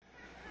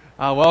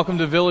Welcome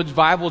to Village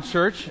Bible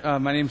Church.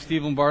 My name is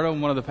Steve Lombardo.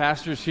 I'm one of the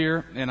pastors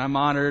here, and I'm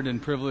honored and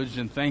privileged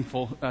and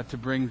thankful to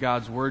bring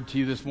God's Word to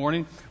you this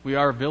morning. We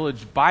are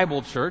Village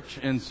Bible Church,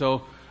 and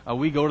so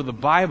we go to the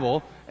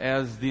Bible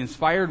as the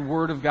inspired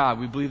Word of God.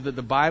 We believe that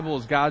the Bible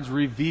is God's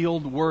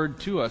revealed Word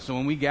to us. So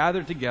when we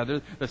gather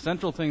together, the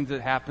central thing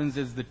that happens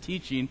is the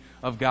teaching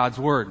of God's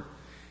Word.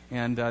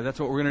 And that's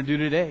what we're going to do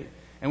today.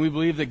 And we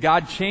believe that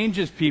God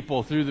changes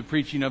people through the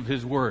preaching of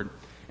His Word.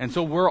 And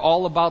so we're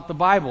all about the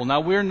Bible. Now,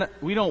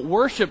 we don't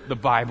worship the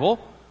Bible,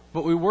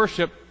 but we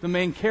worship the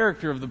main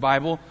character of the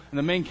Bible. And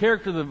the main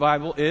character of the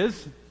Bible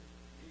is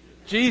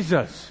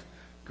Jesus.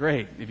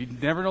 Great. If you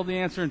never know the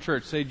answer in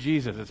church, say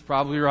Jesus. It's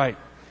probably right.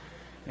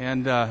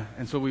 And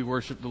so we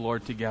worship the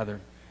Lord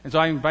together. And so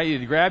I invite you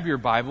to grab your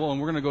Bible,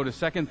 and we're going to go to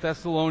 2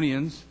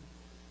 Thessalonians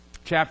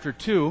chapter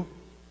 2,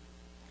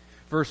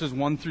 verses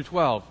 1 through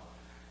 12.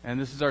 And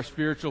this is our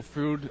spiritual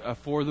food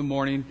for the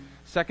morning.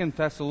 2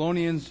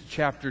 Thessalonians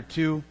chapter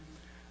 2,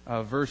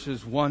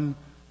 verses 1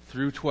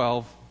 through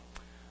 12.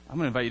 I'm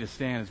going to invite you to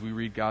stand as we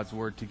read God's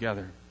Word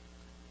together.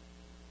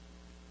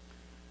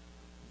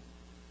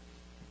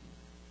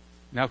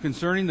 Now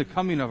concerning the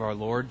coming of our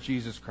Lord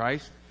Jesus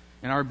Christ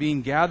and our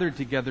being gathered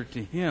together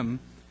to Him,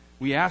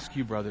 we ask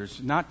you, brothers,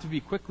 not to be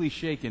quickly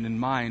shaken in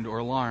mind or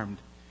alarmed,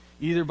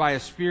 either by a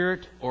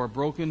spirit or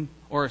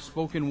a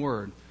spoken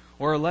word,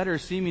 or a letter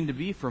seeming to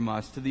be from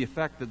us to the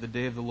effect that the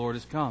day of the Lord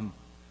has come.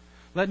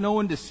 Let no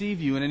one deceive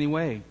you in any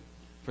way,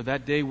 for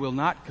that day will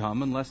not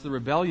come unless the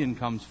rebellion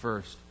comes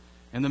first,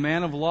 and the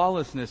man of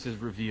lawlessness is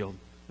revealed,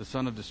 the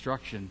son of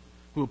destruction,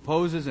 who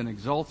opposes and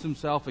exalts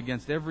himself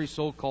against every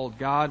so-called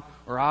God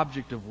or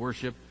object of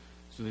worship,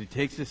 so that he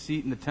takes his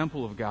seat in the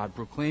temple of God,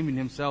 proclaiming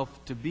himself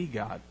to be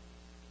God.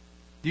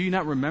 Do you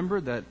not remember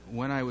that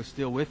when I was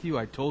still with you,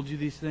 I told you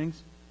these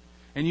things?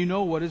 And you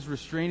know what is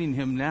restraining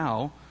him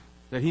now,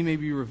 that he may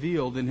be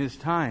revealed in his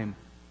time.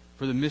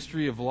 For the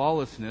mystery of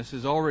lawlessness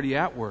is already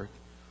at work.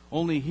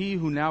 Only he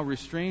who now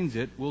restrains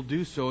it will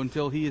do so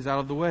until he is out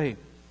of the way.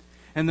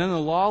 And then the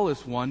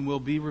lawless one will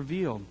be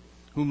revealed,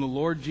 whom the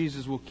Lord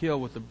Jesus will kill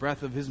with the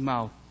breath of his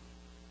mouth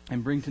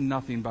and bring to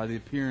nothing by the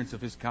appearance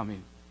of his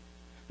coming.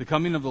 The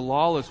coming of the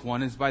lawless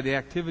one is by the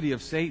activity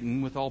of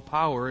Satan with all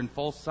power and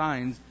false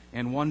signs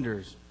and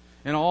wonders,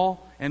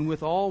 and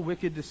with all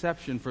wicked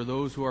deception for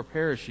those who are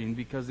perishing,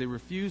 because they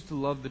refuse to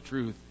love the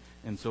truth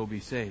and so be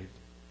saved.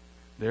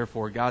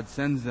 Therefore God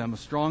sends them a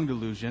strong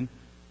delusion,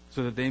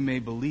 so that they may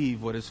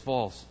believe what is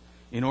false,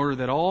 in order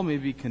that all may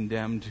be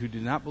condemned who do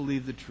not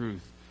believe the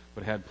truth,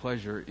 but had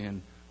pleasure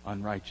in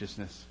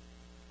unrighteousness.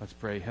 Let's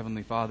pray.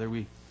 Heavenly Father,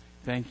 we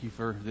thank you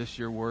for this,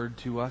 your word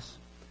to us.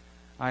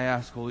 I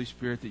ask, Holy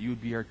Spirit, that you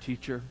would be our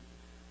teacher,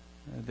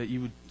 that you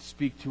would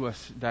speak to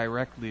us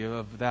directly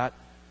of that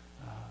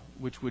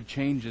which would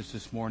change us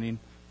this morning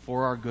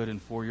for our good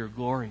and for your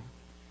glory.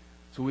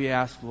 So we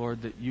ask,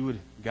 Lord, that you would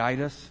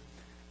guide us,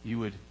 you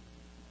would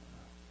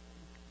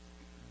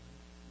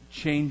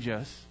change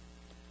us,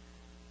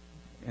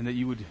 and that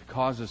you would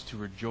cause us to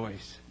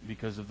rejoice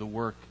because of the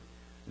work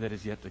that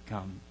is yet to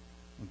come.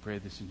 We pray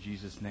this in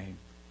Jesus' name.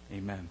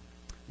 Amen.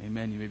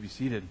 Amen. You may be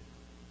seated.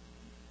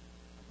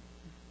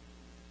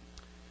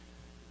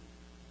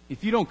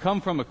 If you don't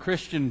come from a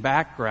Christian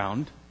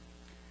background,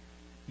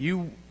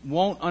 you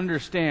won't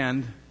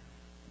understand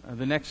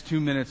the next 2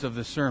 minutes of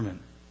the sermon.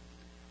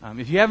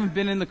 If you haven't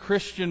been in the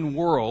Christian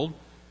world,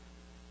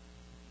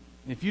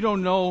 if you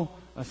don't know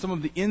some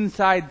of the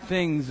inside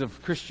things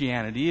of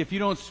Christianity, if you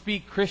don't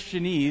speak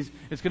Christianese,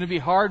 it's going to be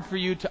hard for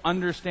you to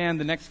understand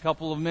the next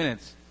couple of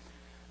minutes.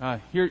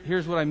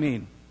 Here's what I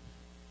mean.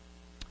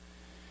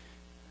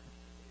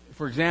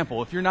 For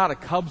example, if you're not a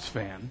Cubs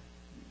fan,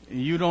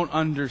 you don't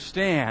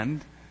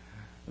understand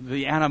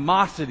the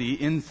animosity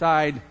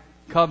inside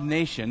Cub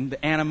Nation,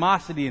 the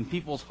animosity in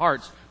people's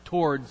hearts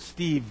toward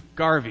Steve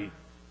Garvey.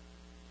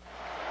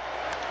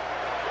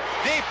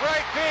 Deep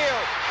right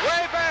field,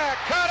 way back,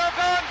 cutter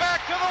going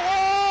back to the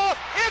wall,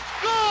 it's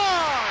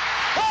gone!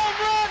 Home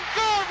run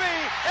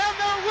Garvey, and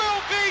there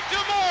will be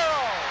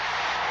tomorrow!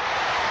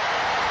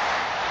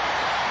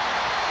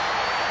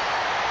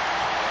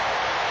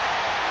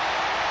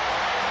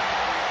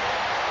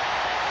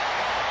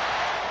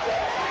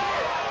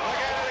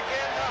 Look at it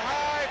again, the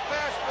high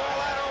fastball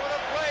out over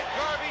the plate,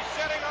 Garvey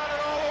sitting on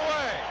it all the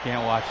way.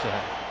 Can't watch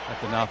that.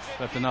 That's enough.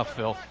 That's enough,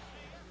 Phil.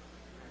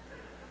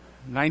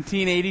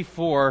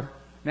 1984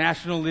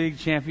 National League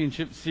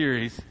Championship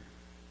Series.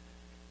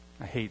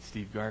 I hate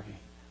Steve Garvey.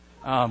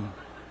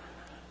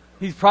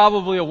 He's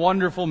probably a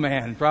wonderful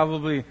man,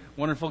 probably a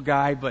wonderful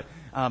guy, but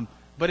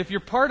if you're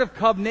part of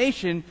Cub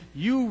Nation,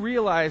 you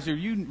realize, or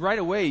you right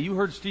away, you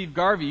heard Steve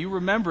Garvey, you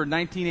remember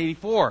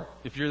 1984,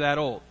 if you're that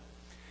old.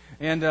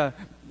 And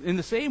in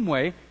the same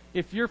way,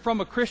 if you're from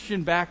a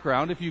Christian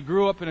background, if you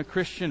grew up in a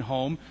Christian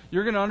home,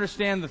 you're going to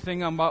understand the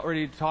thing I'm about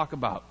ready to talk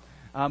about.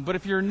 But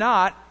if you're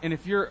not, and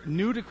if you're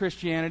new to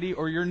Christianity,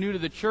 or you're new to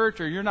the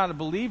church, or you're not a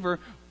believer,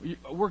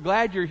 we're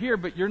glad you're here,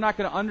 but you're not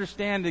going to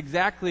understand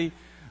exactly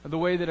the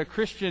way that a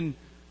Christian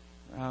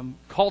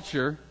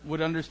culture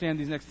would understand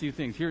these next few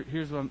things.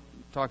 Here's what I'm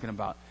talking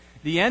about.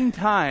 The end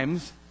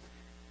times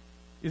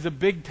is a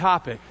big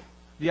topic.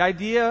 The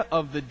idea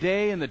of the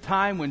day and the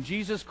time when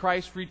Jesus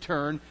Christ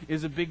returned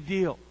is a big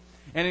deal.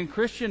 And in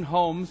Christian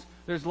homes,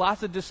 there's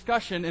lots of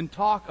discussion and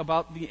talk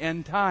about the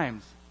end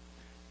times.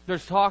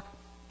 There's talk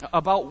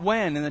about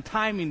when and the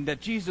timing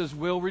that Jesus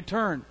will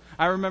return.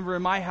 I remember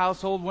in my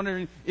household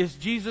wondering, is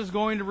Jesus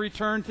going to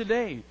return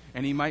today?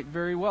 And he might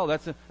very well.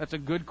 That's a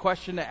good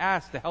question to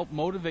ask to help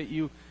motivate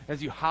you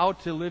as you how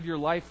to live your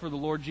life for the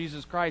Lord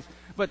Jesus Christ.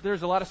 But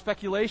there's a lot of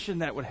speculation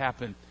that would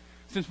happen.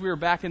 Since we were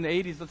back in the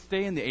 80s, let's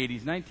stay in the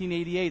 80s.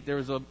 1988, there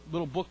was a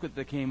little booklet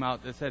that came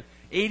out that said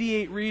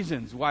 88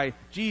 reasons why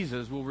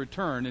Jesus will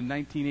return in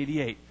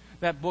 1988.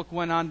 That book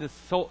went on to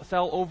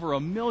sell over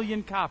 1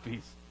 million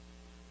copies.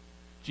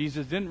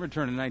 Jesus didn't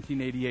return in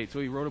 1988, so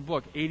he wrote a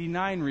book,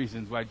 89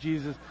 Reasons Why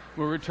Jesus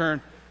Will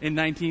Return in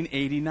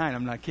 1989.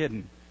 I'm not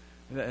kidding.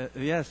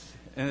 Yes,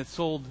 and it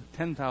sold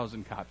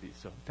 10,000 copies.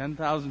 So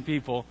 10,000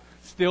 people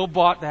still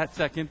bought that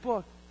second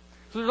book.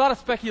 So there's a lot of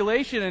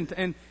speculation,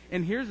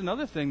 and here's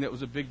another thing that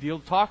was a big deal,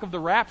 talk of the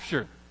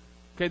rapture.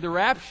 Okay, the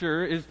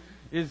rapture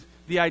is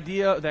the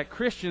idea that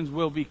Christians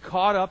will be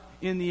caught up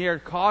in the air,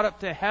 caught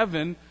up to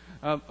heaven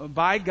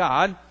by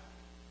God.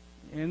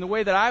 And the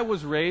way that I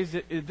was raised,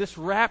 this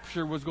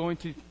rapture was going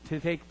to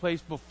take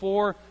place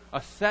before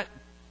a set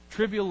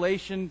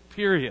tribulation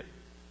period.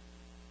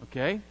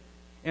 Okay?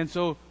 And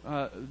so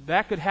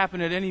that could happen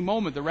at any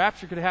moment. The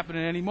rapture could happen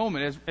at any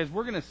moment. As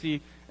we're going to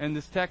see in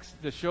this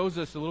text that shows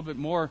us a little bit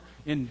more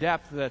in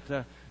depth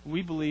that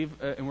we believe,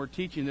 and we're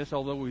teaching this,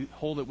 although we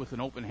hold it with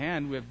an open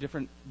hand, we have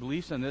different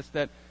beliefs on this,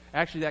 that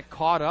actually that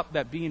caught up,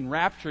 that being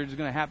raptured is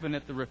going to happen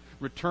at the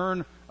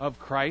return of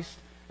Christ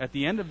at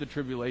the end of the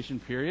tribulation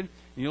period.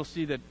 And you'll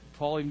see that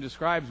Paul even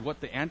describes what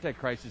the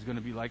Antichrist is going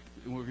to be like.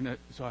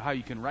 So how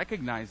you can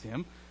recognize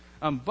him.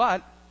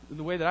 But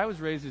the way that I was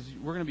raised is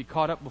we're going to be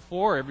caught up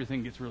before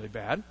everything gets really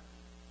bad.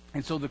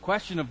 And so the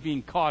question of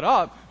being caught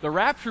up, the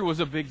rapture was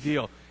a big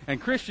deal. And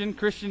Christian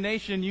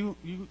nation,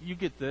 you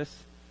get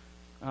this.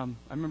 I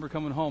remember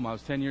coming home. I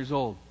was 10 years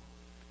old.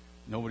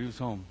 Nobody was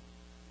home.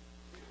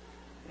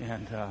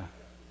 And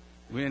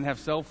we didn't have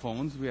cell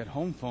phones. We had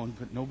home phones,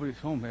 but nobody's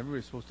home.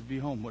 Everybody's supposed to be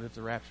home. What if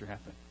the rapture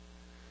happened?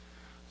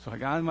 So I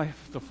got on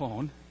the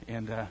phone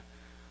and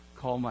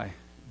called my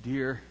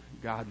dear,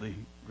 godly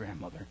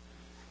grandmother.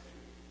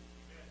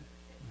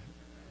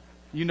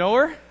 You know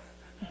her?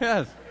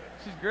 Yes.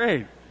 She's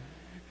great.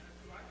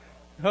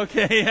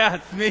 Okay, yeah,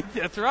 it's me.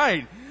 That's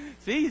right.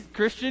 See,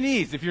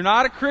 Christianese. If you're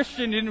not a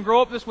Christian, you didn't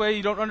grow up this way,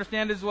 you don't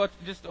understand this,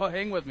 just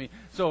hang with me.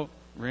 So,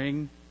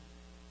 ring.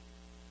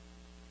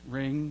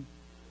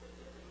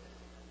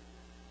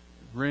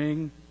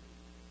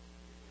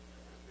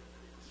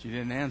 She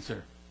didn't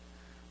answer.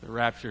 The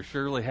rapture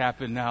surely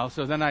happened now.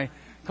 So then I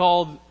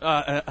called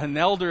an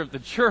elder of the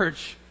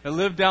church that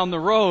lived down the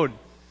road,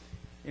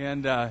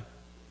 and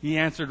he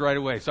answered right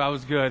away. So I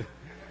was good.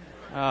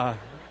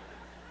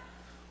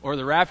 Or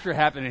the rapture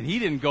happened and he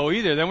didn't go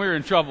either. Then we were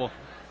in trouble.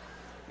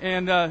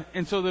 And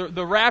so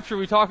the rapture,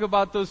 we talk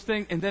about those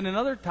things. And then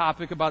another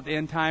topic about the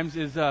end times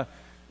is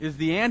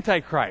the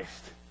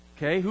Antichrist.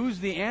 Okay, who's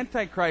the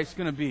Antichrist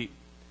going to be?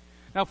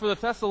 Now, for the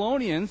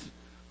Thessalonians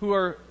who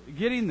are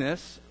getting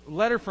this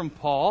letter from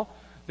Paul,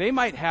 they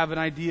might have an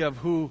idea of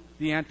who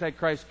the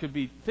Antichrist could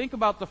be. Think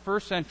about the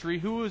first century.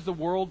 Who was the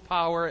world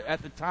power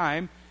at the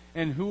time,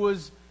 and who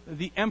was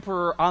the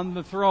emperor on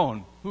the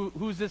throne?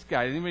 Who's this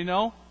guy? Anybody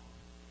know?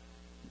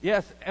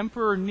 Yes,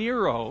 Emperor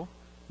Nero.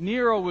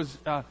 Nero was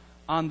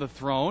on the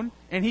throne,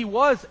 and he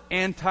was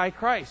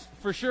Antichrist,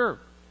 for sure.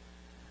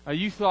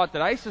 You thought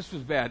that ISIS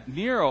was bad.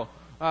 Nero,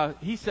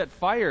 he set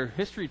fire.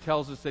 History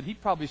tells us that he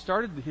probably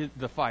started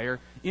the fire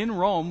in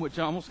Rome, which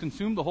almost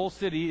consumed the whole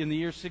city in the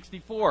year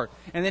 64.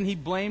 And then he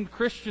blamed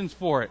Christians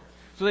for it.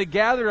 So they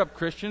gathered up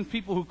Christians,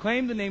 people who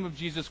claimed the name of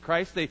Jesus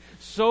Christ. They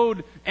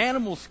sewed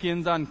animal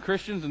skins on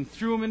Christians and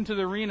threw them into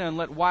the arena and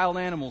let wild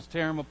animals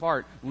tear them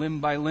apart,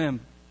 limb by limb.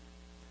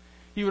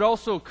 He would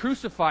also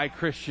crucify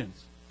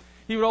Christians.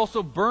 He would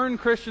also burn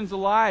Christians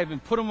alive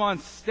and put them on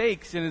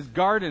stakes in his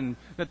garden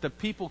that the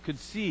people could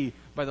see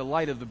by the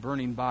light of the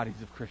burning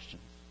bodies of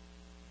Christians.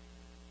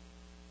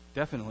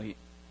 Definitely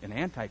an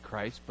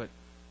Antichrist, but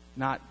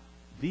not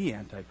the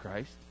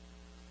Antichrist.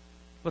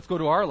 Let's go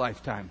to our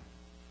lifetime.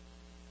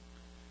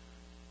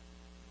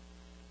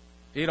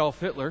 Adolf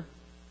Hitler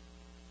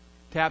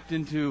tapped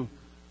into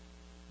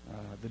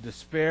the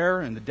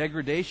despair and the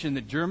degradation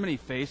that Germany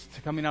faced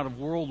coming out of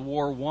World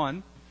War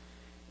I,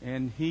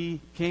 and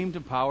he came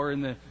to power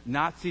in the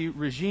Nazi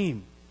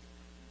regime.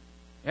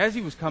 As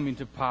he was coming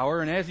to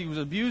power and as he was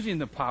abusing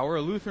the power,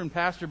 a Lutheran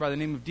pastor by the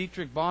name of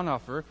Dietrich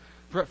Bonhoeffer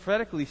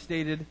prophetically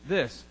stated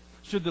this: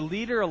 should the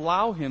leader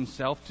allow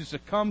himself to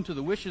succumb to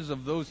the wishes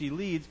of those he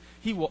leads,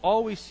 he will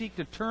always seek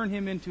to turn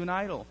him into an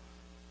idol.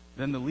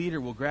 Then the leader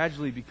will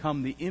gradually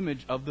become the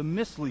image of the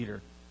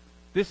misleader.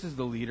 This is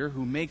the leader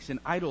who makes an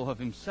idol of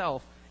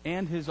himself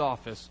and his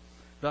office,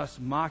 thus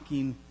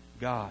mocking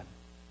God.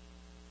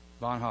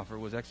 Bonhoeffer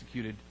was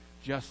executed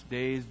just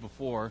days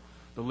before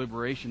the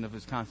liberation of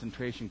his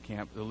concentration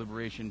camp, the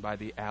liberation by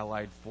the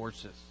Allied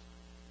forces.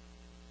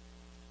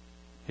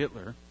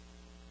 Hitler.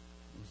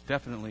 It was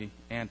definitely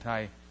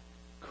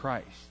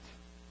anti-Christ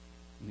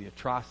and the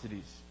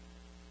atrocities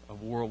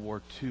of World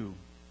War II.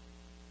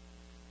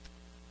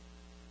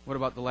 What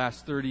about the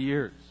last 30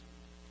 years?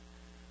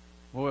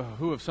 Well,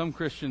 who have some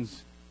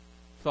Christians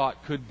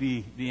thought could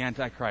be the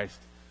Antichrist?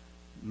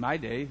 My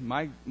day,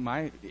 my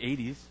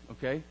 80s,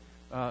 okay?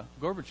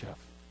 Gorbachev.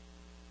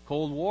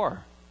 Cold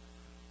War.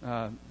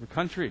 The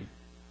country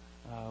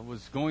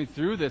was going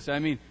through this. I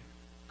mean,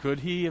 could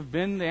he have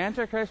been the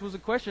Antichrist was a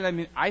question. I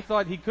mean, I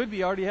thought he could be.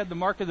 He already had the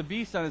mark of the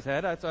beast on his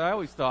head. That's what I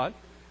always thought.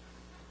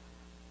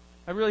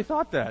 I really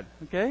thought that,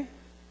 okay?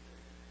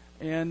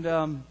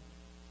 And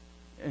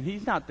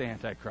he's not the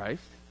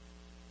Antichrist.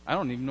 I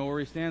don't even know where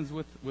he stands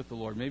with the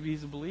Lord. Maybe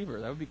he's a believer.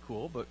 That would be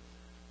cool. But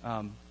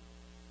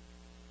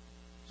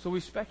so we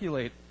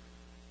speculate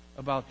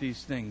about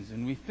these things,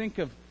 and we think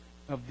of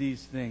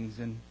these things,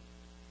 and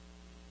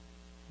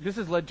this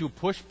has led to a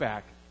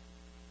pushback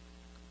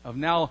of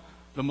now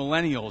the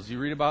millennials. You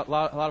read about a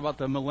lot about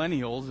the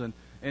millennials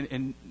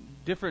and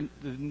different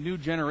the new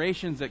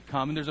generations that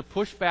come, and there's a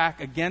pushback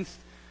against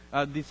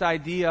this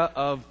idea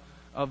of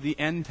the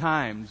end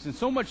times, and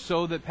so much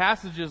so that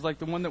passages like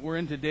the one that we're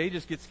in today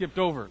just get skipped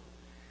over.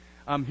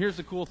 Here's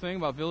the cool thing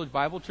about Village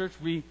Bible Church: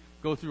 we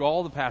go through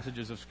all the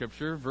passages of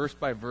Scripture, verse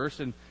by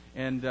verse,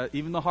 and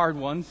even the hard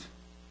ones.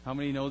 How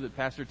many know that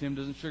Pastor Tim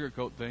doesn't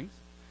sugarcoat things?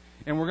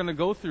 And we're going to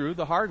go through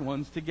the hard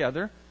ones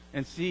together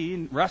and see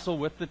and wrestle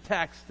with the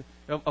text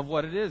of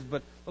what it is.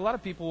 But a lot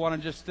of people want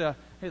to just,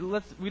 hey,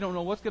 we don't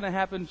know what's going to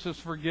happen, so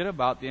just forget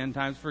about the end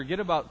times, forget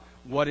about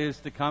what is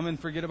to come, and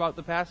forget about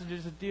the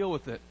passages that deal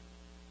with it.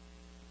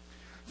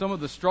 Some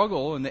of the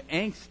struggle and the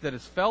angst that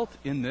is felt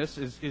in this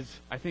is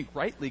I think,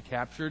 rightly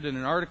captured in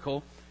an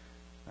article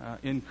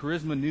in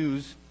Charisma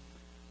News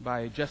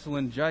by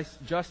Jessalyn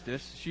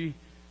Justice. She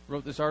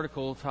wrote this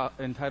article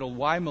entitled,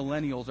 "Why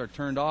Millennials Are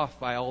Turned Off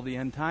by All the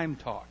End Time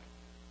Talk."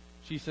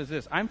 She says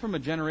this: "I'm from a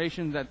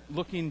generation that,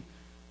 looking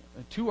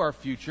to our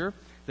future,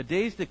 the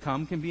days to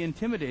come can be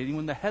intimidating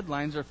when the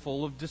headlines are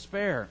full of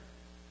despair.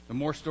 The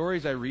more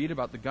stories I read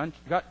about the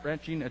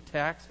gut-wrenching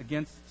attacks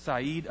against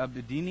Saeed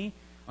Abedini,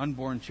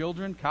 unborn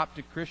children,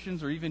 Coptic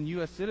Christians, or even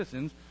U.S.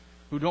 citizens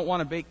who don't want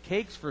to bake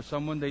cakes for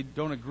someone they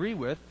don't agree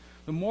with,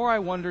 the more I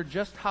wonder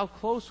just how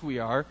close we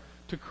are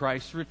to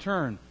Christ's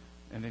return."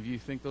 Any of you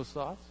think those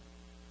thoughts?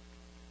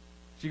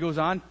 She goes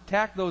on,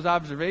 "Tack those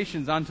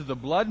observations onto the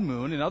blood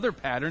moon and other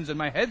patterns, and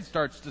my head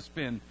starts to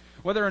spin.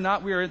 Whether or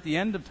not we are at the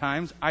end of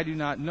times, I do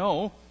not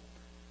know.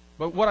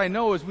 But what I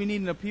know is we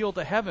need an appeal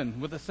to heaven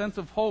with a sense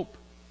of hope.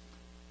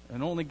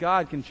 And only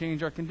God can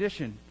change our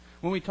condition.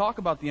 When we talk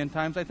about the end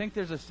times, I think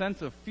there's a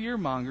sense of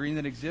fear-mongering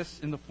that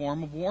exists in the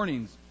form of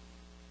warnings.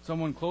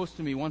 Someone close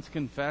to me once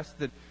confessed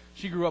that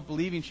she grew up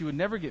believing she would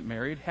never get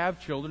married,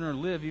 have children, or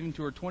live even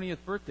to her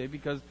 20th birthday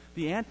because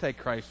the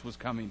Antichrist was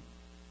coming.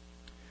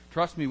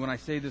 Trust me when I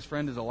say this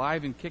friend is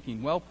alive and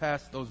kicking, well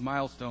past those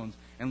milestones,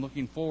 and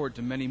looking forward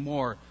to many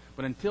more.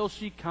 But until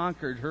she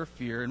conquered her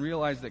fear and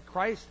realized that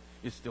Christ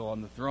is still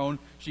on the throne,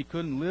 she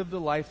couldn't live the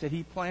life that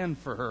He planned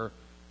for her.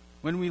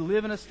 When we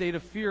live in a state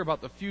of fear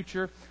about the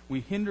future,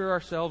 we hinder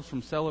ourselves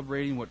from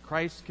celebrating what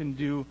Christ can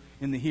do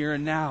in the here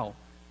and now,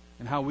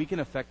 and how we can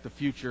affect the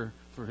future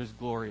for His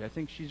glory." I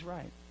think she's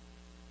right.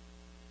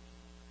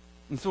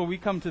 And so we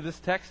come to this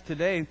text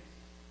today,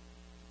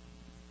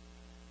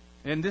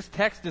 and this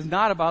text is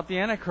not about the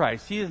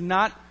Antichrist. He is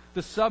not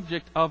the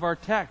subject of our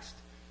text.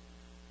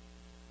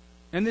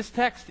 And this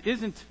text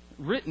isn't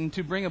written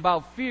to bring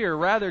about fear,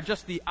 rather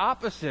just the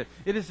opposite.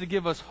 It is to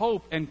give us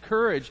hope and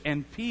courage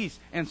and peace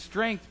and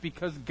strength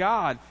because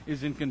God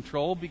is in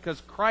control,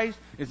 because Christ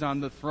is on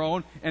the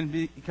throne, and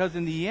because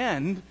in the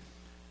end,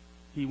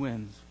 He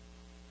wins.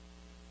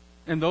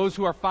 And those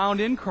who are found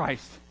in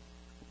Christ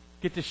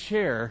get to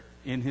share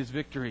in His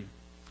victory.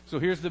 So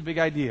here's the big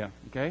idea,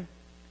 okay?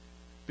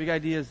 Big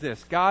idea is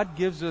this: God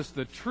gives us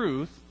the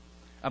truth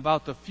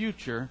about the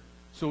future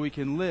so we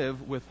can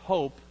live with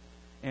hope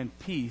and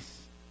peace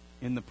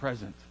in the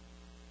present.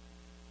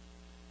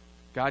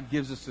 God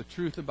gives us the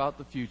truth about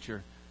the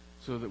future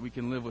so that we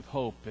can live with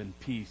hope and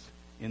peace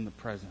in the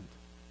present.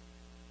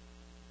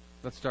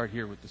 Let's start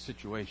here with the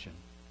situation.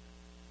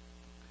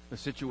 The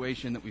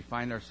situation that we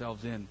find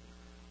ourselves in.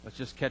 Let's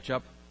just catch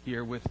up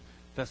here with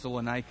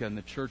Thessalonica and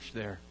the church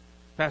there.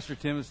 Pastor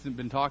Tim has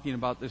been talking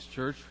about this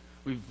church.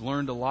 We've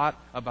learned a lot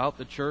about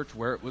the church,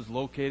 where it was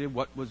located,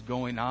 what was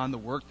going on, the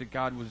work that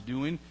God was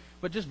doing.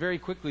 But just very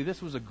quickly,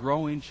 this was a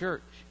growing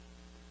church.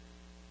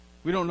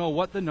 We don't know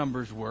what the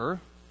numbers were,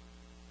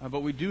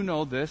 but we do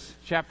know this.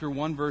 Chapter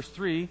 1, verse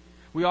 3,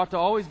 "We ought to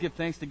always give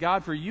thanks to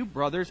God for you,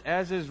 brothers,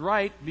 as is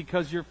right,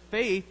 because your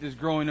faith is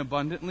growing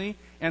abundantly,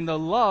 and the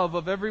love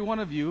of every one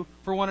of you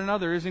for one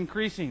another is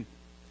increasing."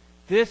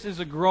 This is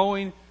a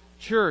growing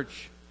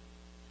church.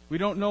 We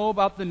don't know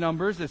about the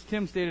numbers. As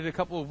Tim stated a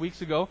couple of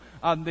weeks ago,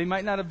 they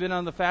might not have been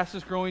on the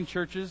fastest growing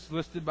churches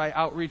listed by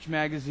Outreach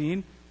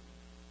Magazine,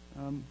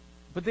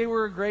 but they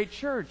were a great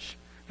church.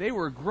 They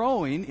were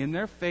growing in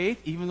their faith,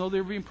 even though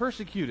they were being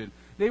persecuted.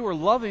 They were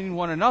loving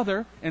one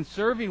another and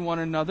serving one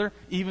another,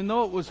 even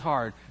though it was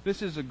hard.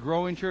 This is a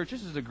growing church.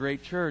 This is a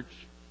great church.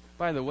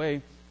 By the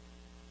way,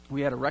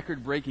 we had a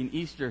record-breaking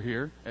Easter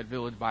here at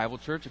Village Bible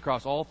Church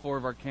across all 4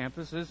 of our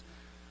campuses.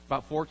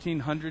 About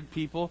 1,400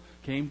 people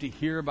came to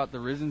hear about the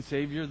risen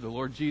Savior, the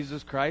Lord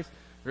Jesus Christ.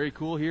 Very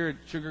cool. Here at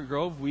Sugar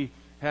Grove, we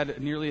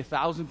had nearly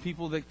 1,000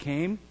 people that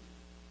came.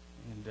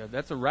 And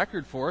that's a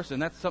record for us,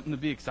 and that's something to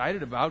be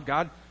excited about.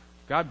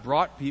 God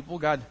brought people.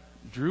 God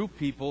drew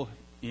people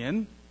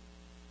in.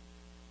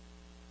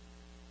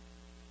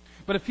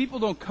 But if people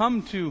don't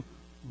come to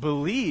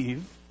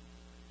believe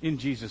in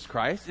Jesus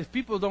Christ, if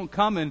people don't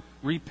come and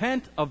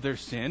repent of their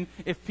sin,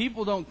 if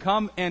people don't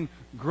come and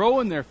grow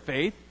in their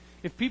faith,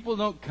 if people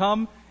don't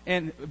come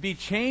and be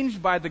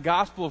changed by the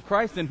gospel of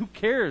Christ, then who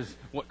cares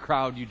what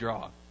crowd you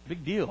draw?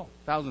 Big deal.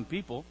 1,000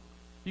 people.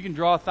 You can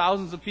draw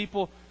thousands of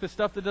people to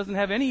stuff that doesn't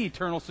have any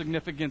eternal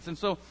significance. And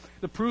so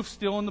the proof's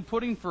still in the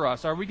pudding for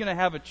us. Are we going to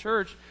have a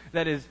church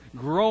that is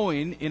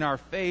growing in our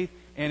faith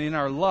and in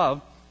our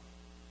love?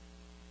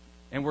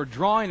 And we're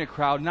drawing a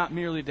crowd not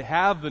merely to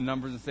have the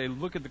numbers and say,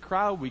 look at the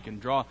crowd we can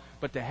draw,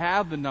 but to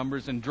have the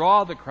numbers and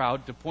draw the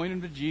crowd to point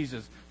them to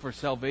Jesus for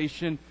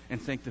salvation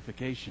and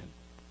sanctification.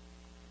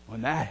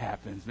 When that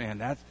happens, man,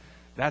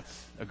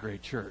 that's a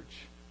great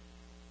church.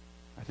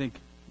 I think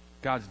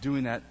God's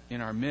doing that in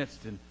our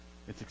midst, and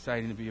it's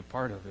exciting to be a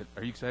part of it.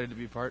 Are you excited to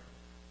be a part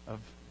of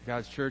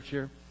God's church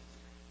here?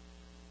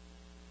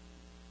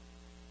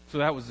 So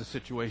that was the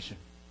situation.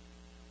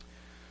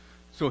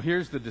 So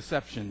here's the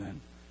deception then.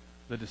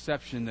 The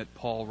deception that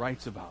Paul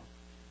writes about.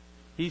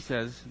 He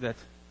says that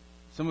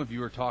some of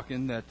you are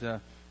talking that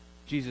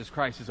Jesus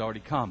Christ has already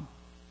come.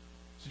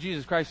 So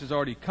Jesus Christ has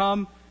already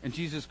come, and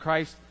Jesus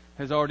Christ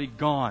has already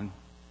gone.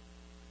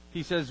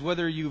 He says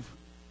whether you've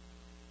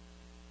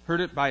heard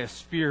it by a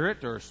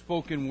spirit or a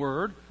spoken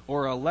word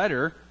or a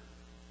letter,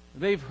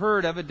 they've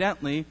heard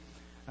evidently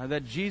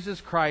that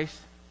Jesus Christ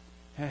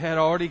had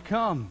already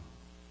come.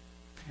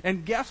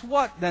 And guess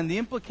what then? The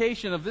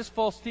implication of this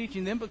false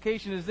teaching, the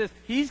implication is this: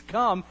 He's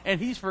come and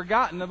He's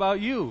forgotten about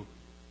you.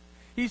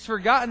 He's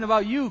forgotten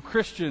about you,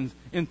 Christians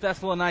in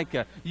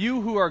Thessalonica.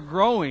 You who are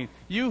growing.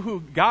 You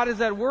who God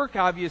is at work,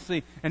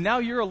 obviously. And now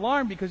you're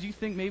alarmed because you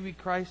think maybe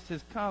Christ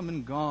has come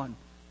and gone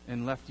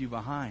and left you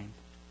behind.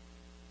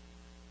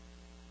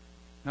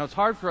 Now it's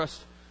hard for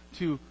us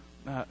to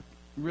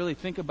really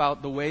think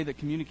about the way that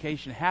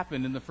communication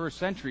happened in the first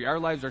century. Our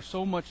lives are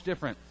so much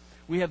different.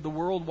 We have the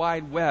World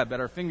Wide Web at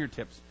our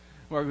fingertips,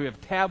 where we have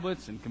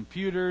tablets and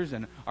computers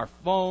and our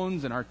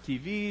phones and our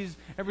TVs.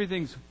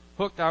 Everything's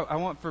hooked. I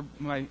want for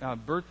my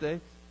birthday,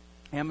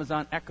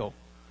 Amazon Echo.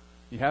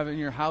 You have it in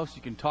your house.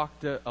 You can talk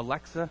to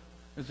Alexa,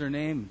 is her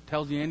name. It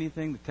tells you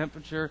anything, the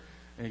temperature.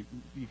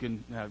 You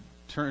can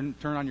turn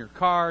on your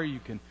car. You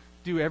can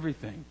do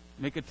everything.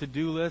 Make a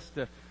to-do list.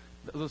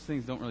 Those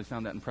things don't really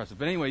sound that impressive.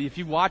 But anyway, if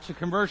you watch a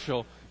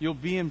commercial, you'll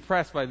be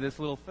impressed by this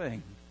little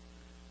thing.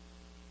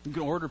 You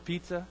can order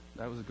pizza.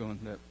 That was the one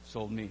that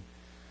sold me.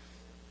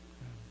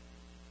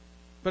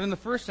 But in the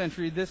first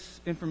century, this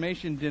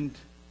information didn't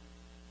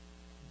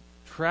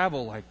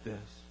travel like this.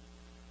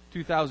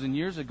 2,000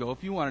 years ago,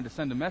 if you wanted to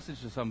send a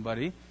message to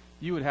somebody,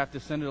 you would have to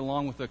send it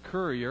along with a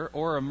courier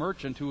or a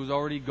merchant who was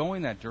already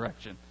going that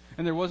direction.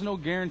 And there was no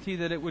guarantee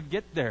that it would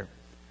get there.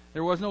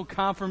 There was no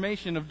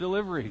confirmation of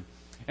delivery.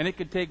 And it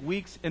could take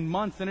weeks and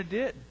months, and it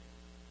did.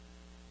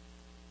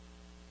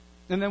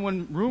 And then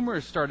when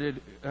rumors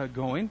started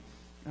going,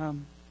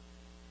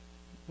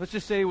 let's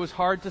just say it was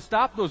hard to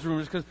stop those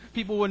rumors because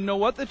people wouldn't know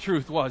what the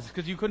truth was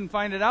because you couldn't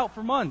find it out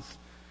for months.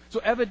 So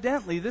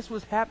evidently this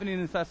was happening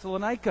in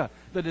Thessalonica.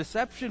 The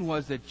deception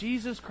was that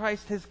Jesus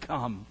Christ has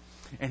come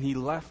and He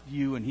left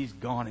you and He's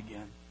gone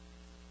again.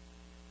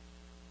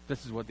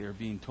 This is what they are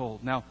being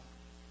told. Now,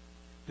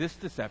 this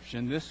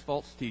deception, this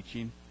false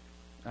teaching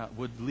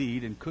would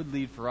lead and could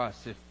lead for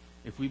us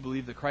if we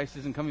believe that Christ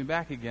isn't coming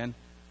back again.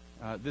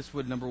 This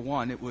would, number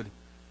one, it would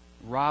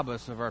rob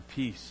us of our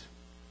peace.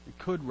 It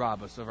could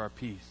rob us of our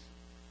peace.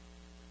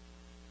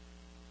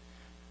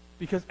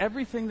 Because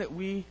everything that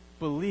we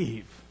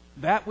believe,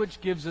 that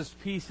which gives us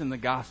peace in the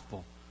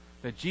gospel,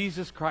 that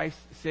Jesus Christ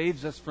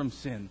saves us from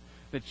sin,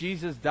 that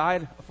Jesus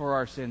died for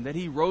our sin, that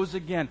He rose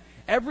again,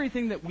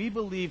 everything that we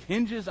believe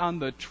hinges on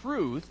the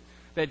truth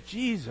that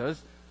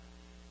Jesus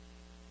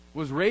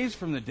was raised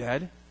from the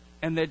dead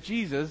and that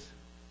Jesus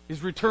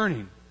is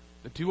returning.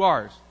 The two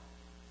R's.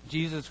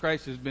 Jesus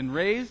Christ has been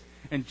raised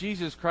and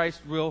Jesus Christ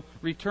will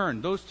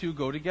return. Those two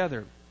go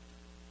together.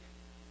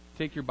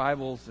 Take your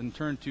Bibles and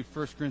turn to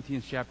 1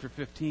 Corinthians chapter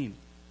 15.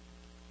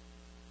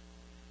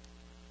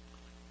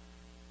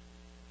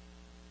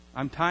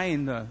 I'm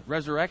tying the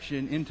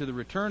resurrection into the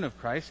return of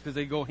Christ because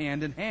they go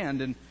hand in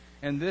hand.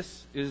 And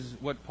this is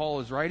what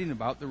Paul is writing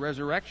about, the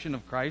resurrection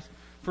of Christ.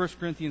 1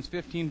 Corinthians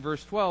 15,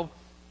 verse 12.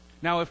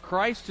 Now, if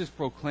Christ is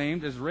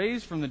proclaimed as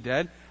raised from the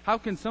dead, how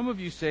can some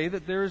of you say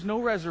that there is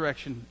no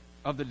resurrection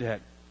of the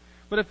dead?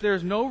 But if there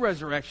is no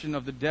resurrection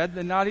of the dead,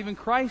 then not even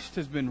Christ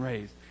has been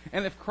raised.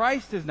 And if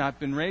Christ has not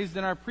been raised,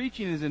 then our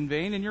preaching is in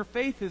vain and your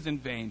faith is in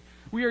vain.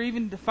 We are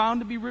even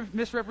found to be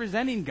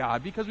misrepresenting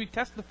God because we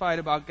testified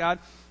about God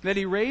that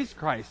he raised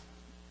Christ,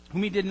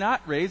 whom he did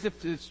not raise,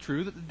 if it's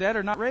true that the dead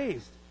are not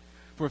raised.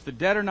 For if the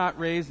dead are not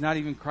raised, not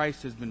even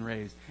Christ has been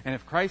raised. And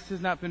if Christ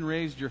has not been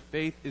raised, your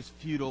faith is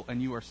futile,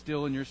 and you are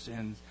still in your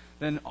sins.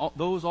 Then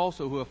those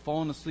also who have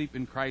fallen asleep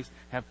in Christ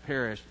have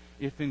perished.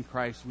 If in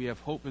Christ we have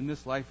hope in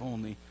this life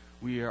only,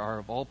 we are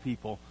of all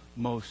people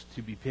most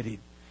to be pitied.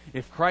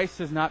 If Christ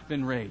has not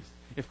been raised,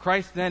 if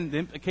Christ then, the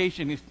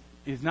implication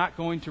is not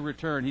going to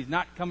return, he's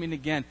not coming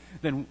again,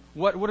 then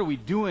what are we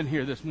doing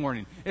here this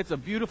morning? It's a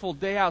beautiful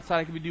day outside.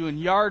 I could be doing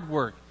yard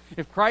work.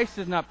 If Christ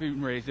has not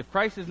been raised, if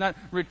Christ is not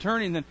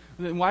returning, then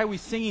why are we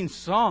singing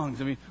songs?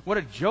 I mean, what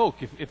a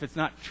joke if it's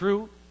not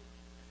true.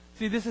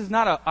 See, this is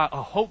not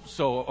a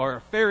hope-so or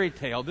a fairy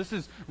tale. This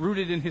is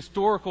rooted in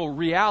historical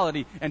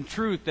reality and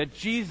truth that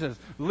Jesus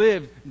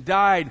lived,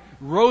 died,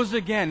 rose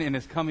again, and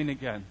is coming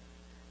again.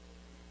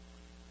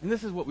 And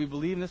this is what we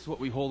believe, and this is what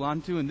we hold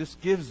on to, and this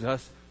gives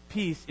us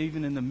peace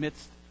even in the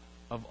midst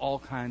of all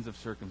kinds of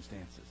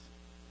circumstances.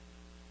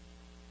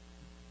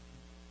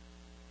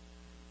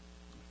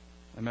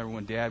 I remember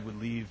when Dad would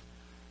leave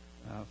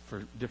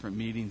for different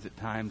meetings at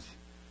times.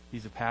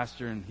 He's a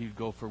pastor, and he'd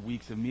go for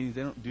weeks of meetings.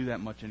 They don't do that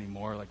much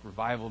anymore, like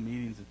revival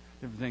meetings and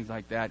different things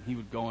like that. And he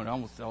would go, and it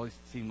almost always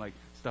seemed like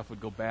stuff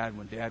would go bad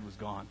when Dad was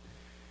gone.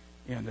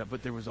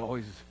 But there was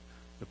always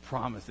the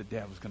promise that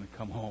Dad was going to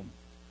come home.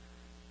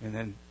 And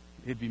then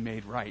it'd be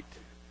made right.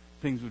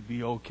 Things would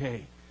be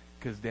okay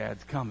because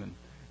Dad's coming.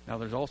 Now,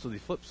 there's also the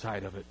flip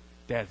side of it.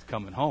 Dad's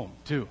coming home,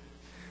 too.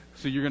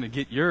 So you're going to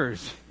get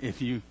yours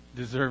if you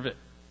deserve it.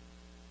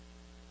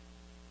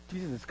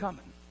 Jesus is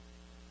coming.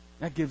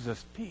 That gives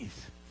us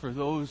peace for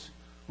those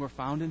who are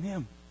found in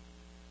him.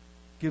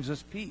 Gives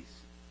us peace.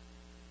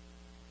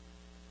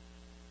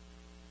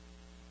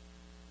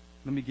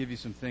 Let me give you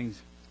some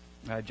things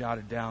I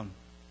jotted down.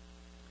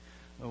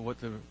 What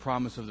the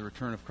promise of the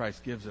return of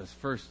Christ gives us.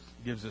 First,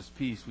 gives us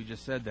peace. We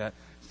just said that.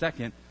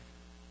 Second,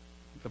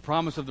 the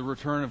promise of the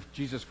return of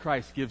Jesus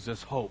Christ gives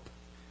us hope.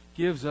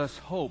 Gives us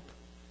hope.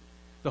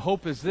 The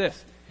hope is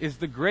this, is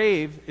the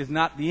grave is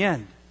not the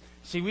end.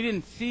 See, we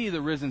didn't see the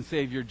risen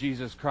Savior,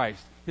 Jesus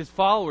Christ. His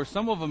followers,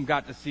 some of them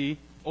got to see,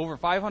 over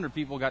 500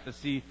 people got to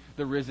see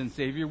the risen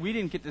Savior. We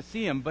didn't get to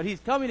see him, but he's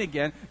coming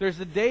again. There's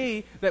a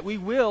day that we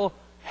will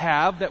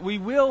have, that we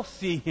will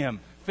see him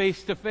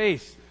face to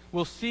face.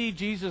 We'll see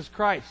Jesus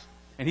Christ,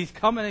 and he's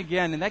coming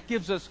again, and that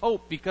gives us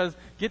hope because,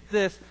 get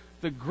this,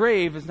 the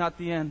grave is not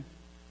the end.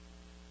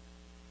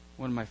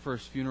 One of my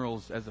first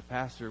funerals as a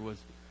pastor was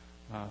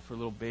for a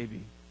little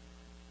baby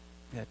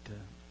that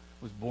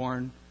was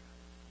born.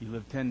 He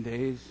lived 10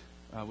 days.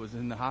 Was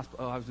in the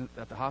hospital. I was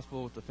at the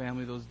hospital with the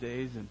family those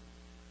days, and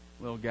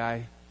the little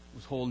guy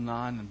was holding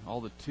on, and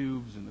all the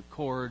tubes and the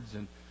cords,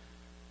 and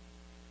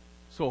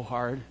so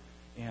hard,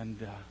 and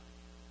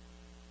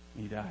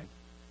he died.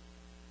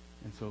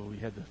 And so we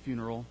had the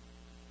funeral,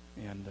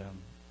 and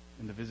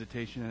the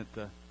visitation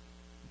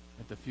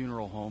at the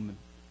funeral home, and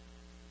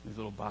his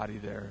little body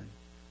there,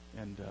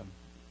 and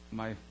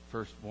my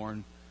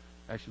firstborn,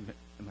 actually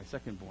my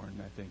secondborn,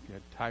 I think,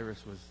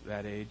 Tyrus was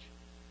that age.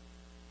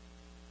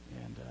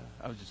 And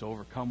I was just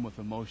overcome with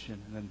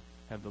emotion, and then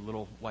have the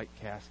little white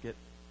casket.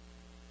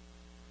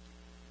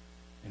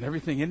 And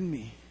everything in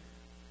me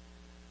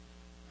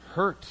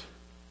hurt.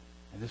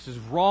 And this is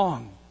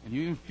wrong. And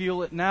you even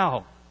feel it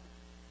now.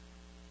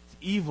 It's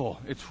evil.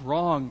 It's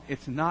wrong.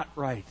 It's not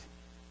right.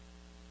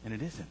 And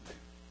it isn't.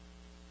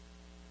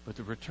 But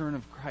the return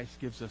of Christ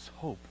gives us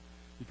hope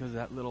because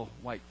that little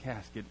white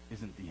casket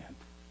isn't the end.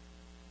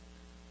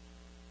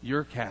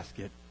 Your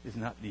casket is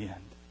not the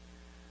end.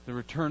 The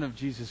return of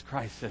Jesus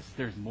Christ says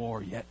there's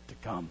more yet to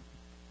come.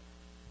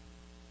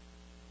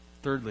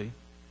 Thirdly,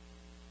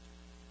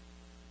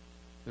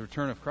 the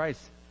return of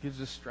Christ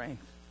gives us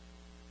strength.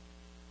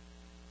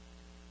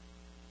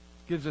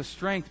 Gives us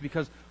strength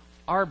because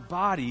our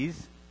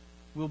bodies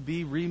will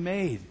be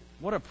remade.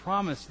 What a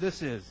promise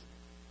this is.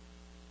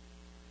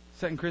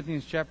 2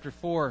 Corinthians chapter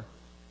 4,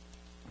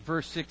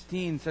 verse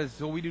 16 says,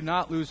 "So we do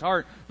not lose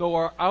heart, though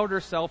our outer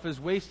self is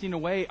wasting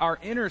away, our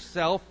inner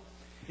self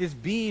is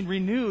being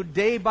renewed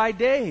day by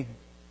day."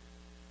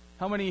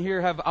 How many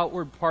here have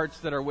outward parts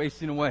that are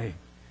wasting away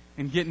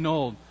and getting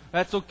old?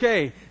 That's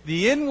okay.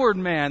 The inward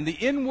man, the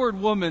inward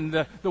woman,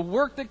 the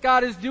work that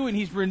God is doing,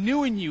 he's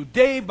renewing you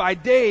day by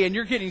day, and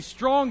you're getting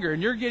stronger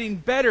and you're getting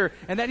better.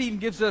 And that even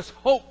gives us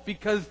hope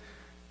because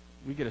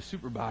we get a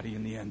super body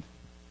in the end.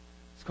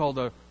 It's called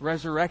a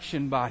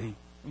resurrection body.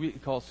 We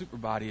call it super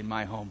body in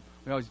my home.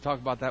 We always talk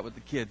about that with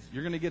the kids.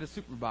 You're going to get a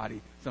super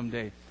body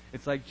someday.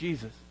 It's like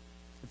Jesus.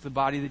 It's the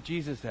body that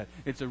Jesus had.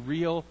 It's a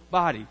real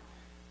body,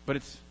 but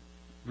it's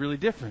really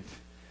different.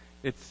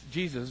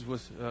 Jesus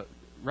was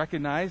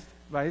recognized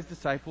by his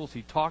disciples.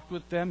 He talked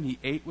with them. He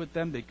ate with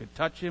them. They could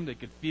touch him. They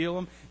could feel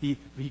him.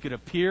 He could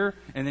appear,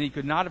 and then he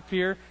could not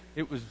appear.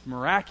 It was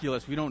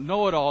miraculous. We don't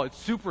know it all. It's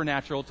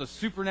supernatural. It's a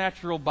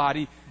supernatural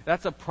body.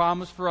 That's a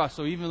promise for us.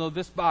 So even though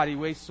this body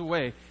wastes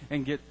away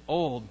and gets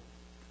old,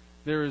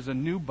 there is a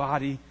new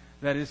body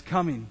that is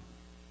coming.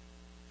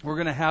 We're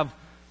going to have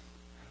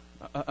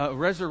a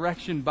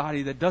resurrection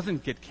body that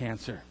doesn't get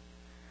cancer.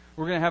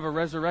 We're going to have a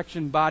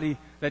resurrection body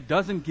that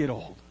doesn't get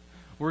old.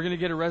 We're going to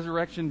get a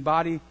resurrection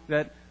body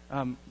that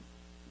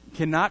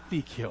cannot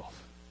be killed.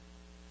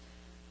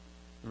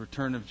 The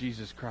return of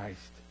Jesus Christ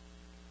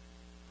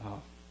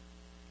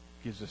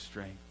gives us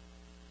strength.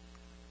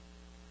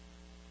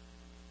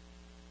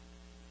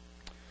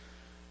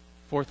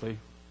 Fourthly,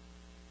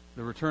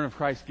 the return of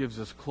Christ gives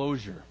us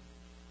closure.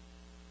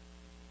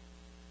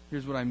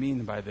 Here's what I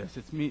mean by this.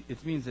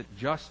 It means that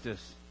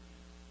justice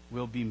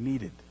will be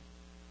meted.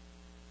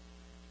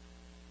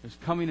 There's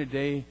coming a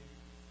day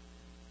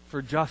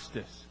for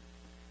justice.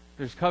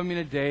 There's coming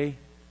a day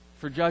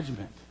for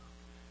judgment.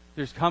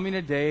 There's coming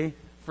a day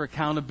for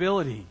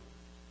accountability.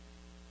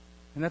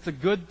 And that's a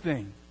good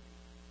thing.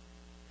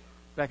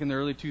 Back in the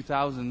early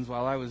 2000s,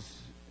 while I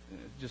was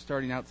just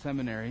starting out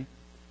seminary,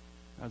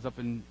 I was up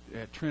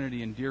at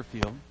Trinity in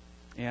Deerfield,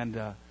 and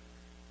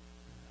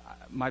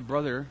my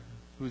brother,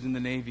 who's in the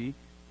Navy,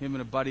 him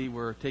and a buddy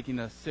were taking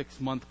a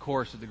 6-month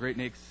course at the Great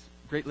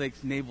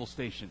Lakes Naval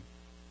Station.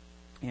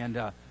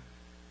 And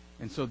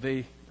so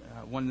they,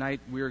 one night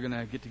we were going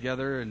to get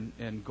together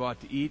and go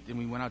out to eat, and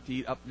we went out to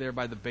eat up there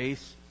by the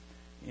base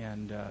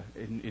and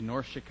in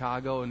North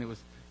Chicago, and it was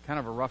kind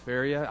of a rough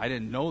area. I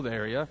didn't know the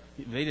area.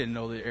 They didn't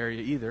know the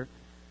area either.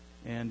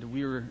 And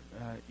we were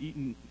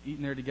eating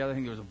there together. I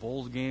think there was a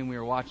Bulls game. We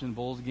were watching the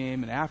Bulls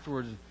game, and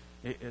afterwards,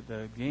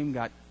 the game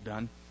got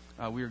done.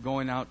 We were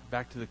going out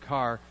back to the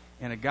car,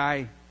 and a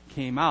guy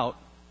came out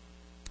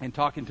and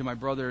talking to my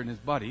brother and his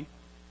buddy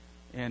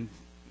and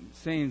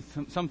saying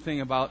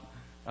something about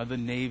the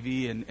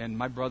Navy, and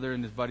my brother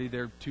and his buddy,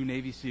 they're 2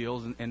 Navy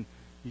SEALs, and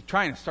he's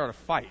trying to start a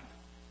fight.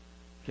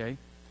 Okay?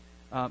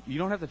 You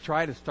don't have to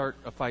try to start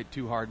a fight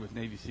too hard with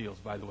Navy SEALs,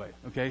 by the way.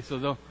 Okay?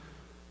 So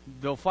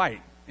they'll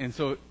fight. And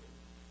so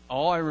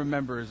all I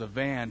remember is a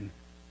van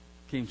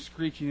came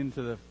screeching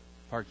into the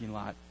parking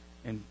lot,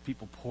 and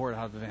people poured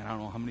out of the van. I don't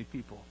know how many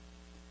people.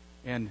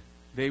 And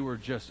they were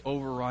just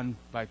overrun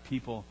by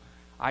people.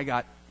 I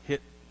got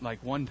hit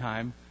like one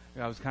time.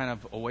 I was kind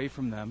of away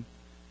from them,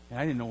 and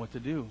I didn't know what to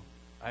do.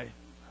 I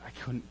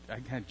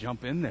can't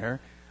jump in there,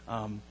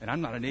 and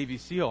I'm not a Navy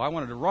SEAL. I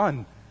wanted to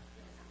run.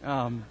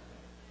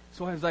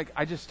 So I was like,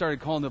 I just started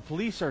calling, the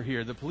police are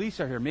here. The police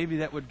are here. Maybe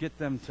that would get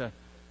them to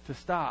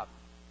stop.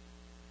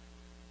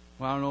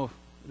 Well, I don't know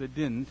if it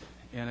didn't,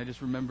 and I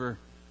just remember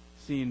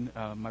seeing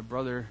my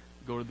brother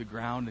go to the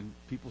ground and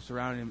people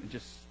surrounding him and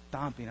just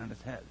stomping on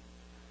his head.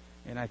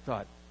 And I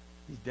thought,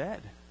 he's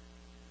dead.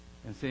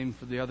 And same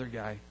for the other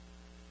guy.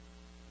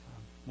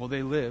 Well,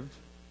 they lived,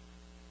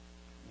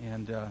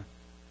 and had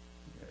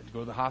to go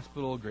to the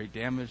hospital, great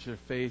damage to their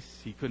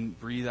face. He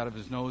couldn't breathe out of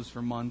his nose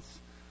for months,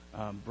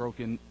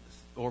 broken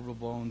orbital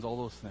bones, all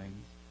those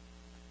things.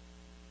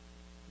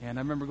 And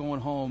I remember going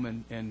home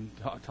and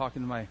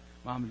talking to my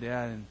mom and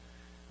dad and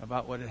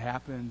about what had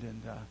happened,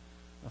 and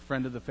a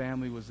friend of the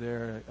family was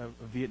there,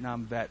 a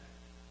Vietnam vet,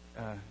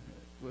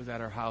 was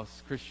at our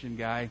house, Christian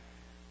guy,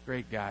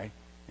 great guy,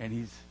 and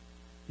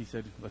he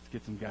said, let's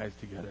get some guys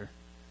together,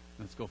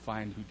 let's go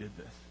find who did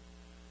this.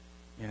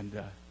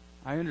 And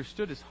I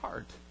understood his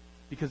heart,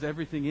 because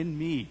everything in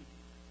me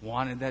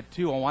wanted that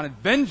too. I wanted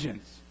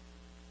vengeance.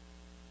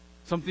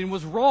 Something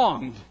was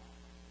wronged,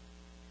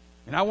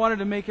 and I wanted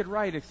to make it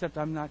right, except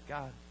I'm not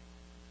God.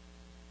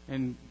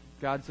 And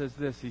God says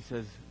this, He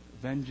says,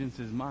 vengeance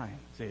is mine,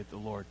 saith the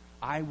Lord.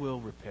 I will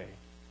repay.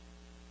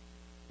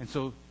 And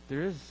so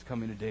there is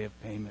coming a day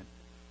of payment.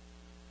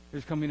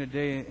 There's coming a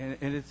day,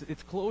 and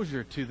it's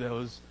closure to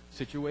those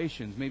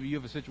situations. Maybe you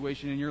have a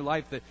situation in your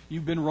life that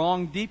you've been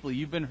wronged deeply.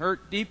 You've been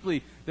hurt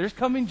deeply. There's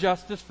coming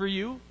justice for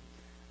you.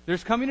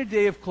 There's coming a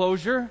day of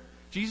closure.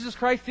 Jesus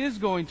Christ is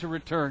going to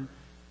return.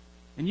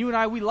 And you and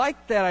I, we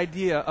like that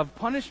idea of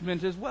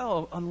punishment as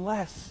well,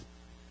 unless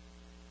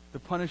the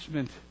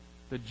punishment,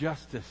 the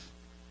justice,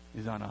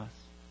 is on us.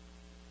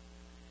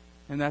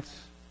 And that's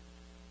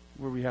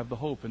where we have the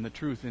hope and the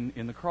truth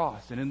in the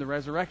cross and in the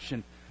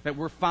resurrection, that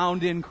we're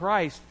found in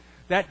Christ.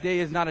 That day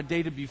is not a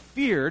day to be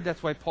feared.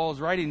 That's why Paul's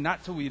writing,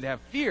 not so we'd have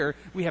fear.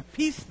 We have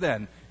peace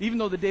then, even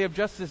though the day of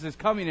justice is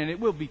coming, and it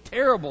will be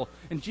terrible.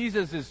 And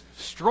Jesus is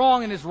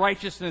strong in His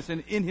righteousness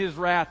and in His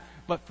wrath.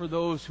 But for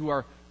those who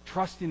are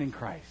trusting in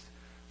Christ,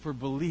 for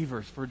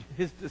believers, for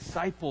His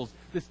disciples,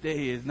 this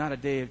day is not a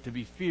day to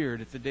be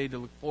feared. It's a day to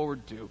look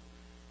forward to,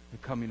 the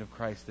coming of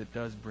Christ that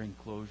does bring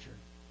closure.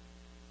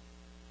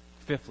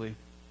 Fifthly,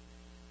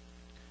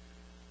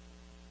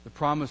 the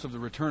promise of the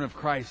return of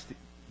Christ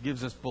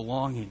gives us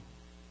belonging.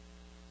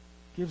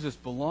 Gives us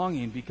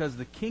belonging because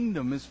the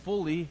kingdom is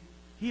fully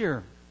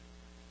here.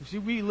 You see,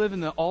 we live in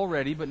the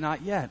already, but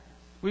not yet.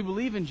 We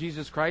believe in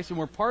Jesus Christ, and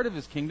we're part of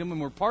His kingdom,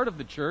 and we're part of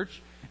the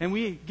church, and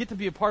we get to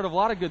be a part of a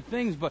lot of good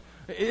things, but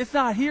it's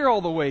not here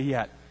all the way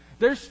yet.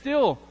 There's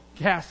still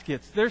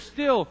caskets. There's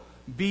still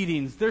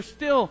beatings. There's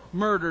still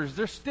murders.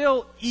 There's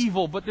still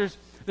evil, but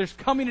there's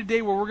coming a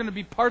day where we're going to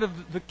be part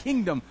of the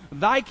kingdom.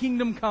 Thy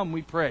kingdom come,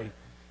 we pray.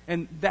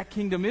 And that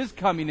kingdom is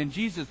coming in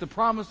Jesus. The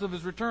promise of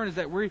his return is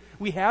that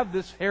we have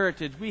this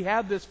heritage. We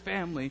have this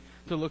family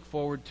to look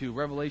forward to.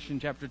 Revelation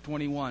chapter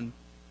 21.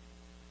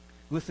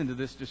 Listen to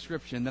this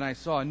description. Then I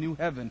saw a new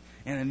heaven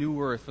and a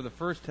new earth, for the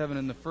first heaven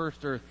and the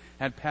first earth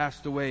had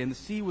passed away, and the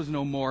sea was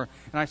no more.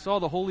 And I saw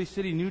the holy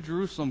city, New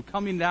Jerusalem,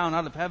 coming down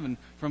out of heaven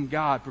from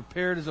God,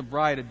 prepared as a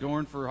bride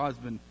adorned for her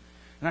husband.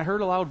 And I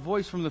heard a loud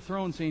voice from the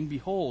throne saying,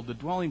 Behold, the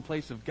dwelling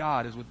place of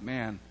God is with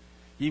man.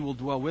 He will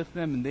dwell with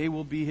them, and they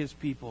will be his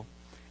people.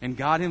 And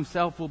God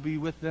himself will be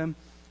with them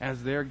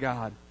as their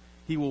God.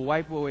 He will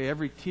wipe away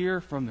every tear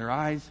from their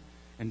eyes,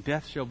 and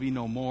death shall be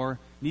no more.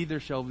 Neither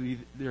shall be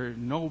there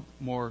no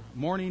more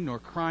mourning, nor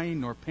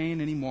crying, nor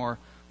pain any more,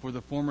 for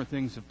the former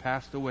things have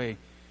passed away.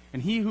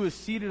 And he who is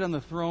seated on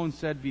the throne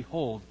said,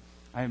 Behold,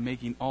 I am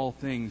making all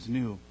things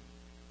new.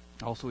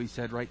 Also he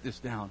said, Write this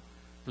down,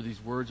 for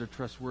these words are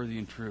trustworthy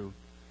and true.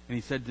 And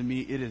he said to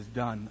me, It is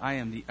done. I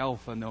am the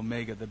Alpha and the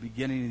Omega, the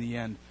beginning and the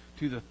end.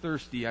 To the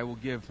thirsty I will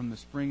give from the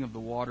spring of the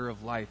water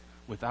of life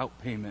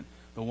without payment.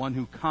 The one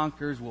who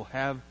conquers will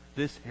have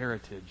this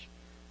heritage,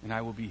 and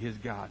I will be his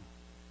God,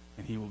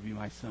 and he will be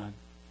my son.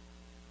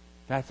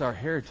 That's our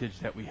heritage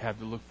that we have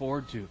to look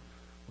forward to.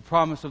 The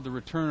promise of the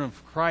return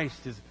of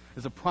Christ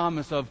is a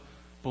promise of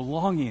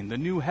belonging, the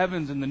new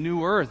heavens and the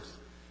new earth,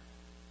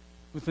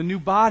 with the new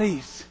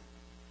bodies.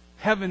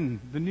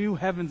 Heaven, the new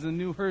heavens and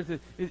the new earth.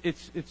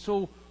 It's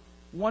so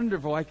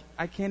wonderful.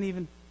 I can't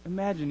even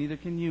imagine, neither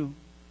can you.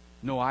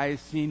 No eye has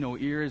seen, no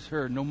ear has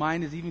heard, no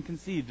mind has even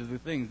conceived of the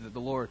things that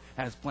the Lord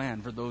has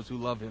planned for those who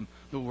love him,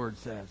 the Word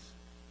says.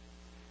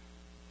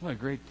 What a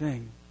great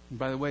thing. And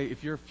by the way,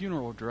 if you're a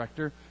funeral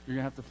director, you're going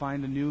to have to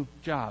find a new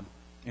job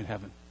in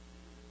heaven.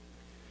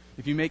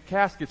 If you make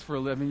caskets for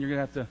a living, you're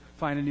going to have to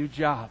find a new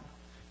job.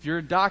 If you're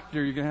a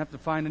doctor, you're going to have to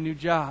find a new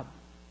job.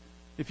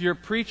 If you're a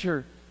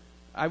preacher,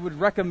 I would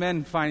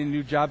recommend finding a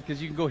new job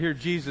because you can go hear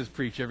Jesus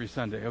preach every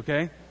Sunday,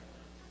 okay?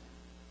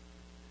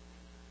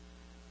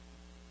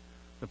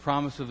 The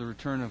promise of the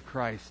return of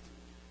Christ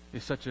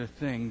is such a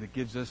thing that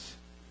gives us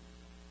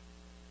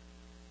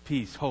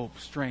peace, hope,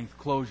 strength,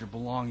 closure,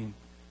 belonging.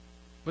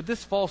 But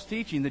this false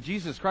teaching that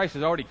Jesus Christ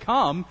has already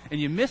come and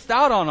you missed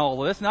out on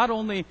all this, not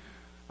only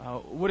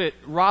would it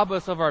rob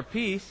us of our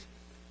peace,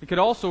 it could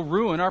also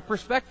ruin our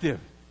perspective.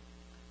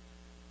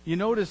 You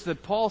notice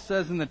that Paul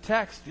says in the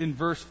text in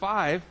verse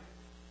 5,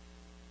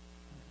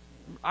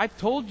 I've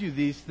told you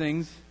these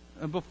things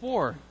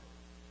before.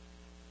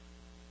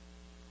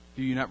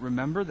 Do you not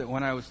remember that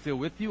when I was still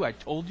with you, I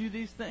told you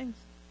these things?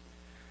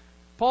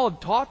 Paul had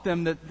taught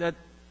them that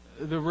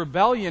the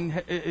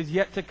rebellion is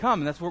yet to come,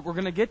 and that's what we're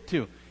going to get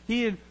to.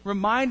 He had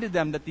reminded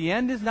them that the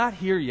end is not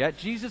here yet.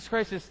 Jesus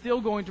Christ is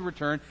still going to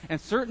return, and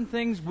certain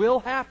things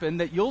will happen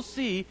that you'll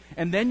see,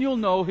 and then you'll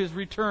know his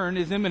return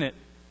is imminent.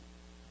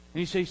 And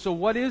you say, so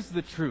what is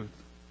the truth?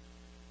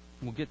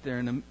 We'll get there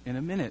in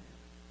a minute.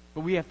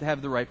 But we have to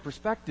have the right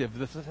perspective.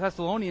 The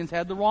Thessalonians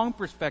had the wrong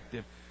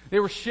perspective. They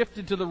were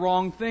shifted to the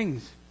wrong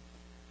things.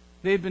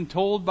 They had been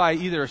told by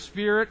either a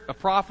spirit, a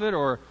prophet,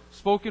 or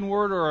spoken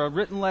word, or a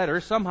written letter.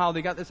 Somehow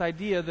they got this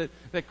idea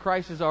that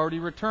Christ has already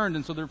returned,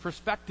 and so their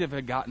perspective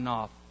had gotten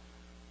off.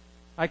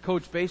 I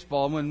coach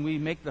baseball. When we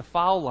make the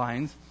foul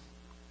lines,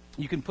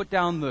 you can put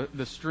down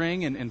the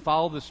string and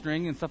follow the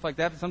string and stuff like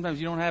that. But sometimes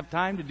you don't have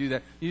time to do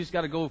that. You just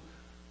got to go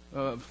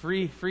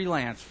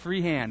freelance,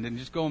 freehand, and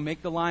just go and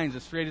make the lines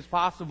as straight as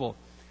possible.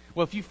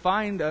 Well, if you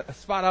find a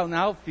spot out in the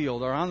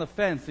outfield or on the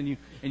fence and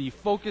you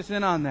focus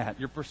in on that,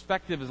 your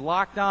perspective is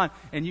locked on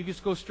and you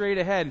just go straight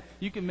ahead,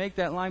 you can make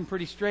that line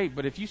pretty straight.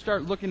 But if you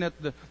start looking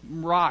at the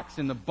rocks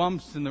and the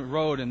bumps in the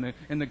road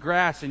and the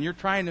grass and you're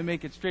trying to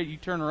make it straight, you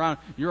turn around,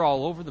 you're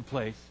all over the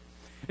place.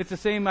 It's the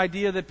same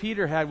idea that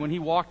Peter had when he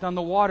walked on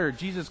the water.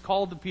 Jesus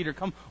called to Peter,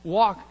 come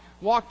walk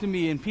to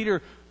me. And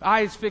Peter,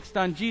 eyes fixed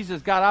on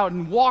Jesus, got out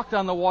and walked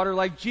on the water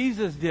like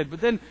Jesus did. But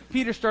then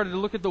Peter started to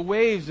look at the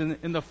waves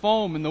and the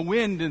foam and the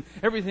wind, and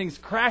everything's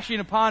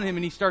crashing upon him,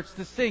 and he starts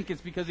to sink.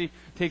 It's because he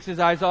takes his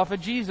eyes off of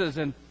Jesus.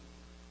 And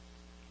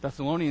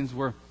Thessalonians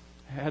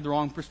had the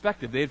wrong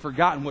perspective. They had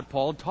forgotten what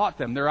Paul had taught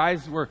them. Their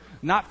eyes were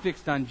not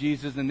fixed on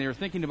Jesus, and they were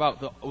thinking about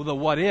the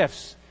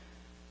what-ifs.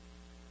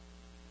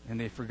 And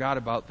they forgot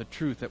about the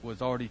truth that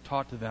was already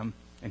taught to them.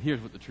 And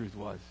here's what the truth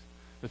was.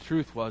 The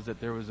truth was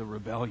that there was a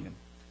rebellion.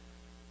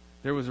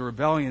 There was a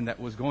rebellion that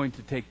was going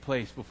to take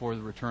place before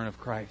the return of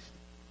Christ.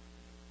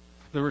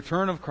 The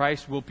return of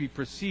Christ will be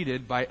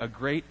preceded by a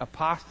great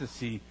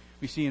apostasy.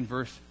 We see in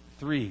verse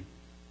 3.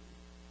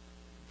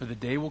 For the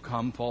day will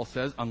come, Paul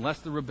says, unless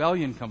the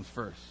rebellion comes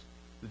first.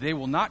 The day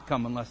will not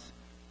come unless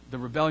the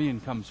rebellion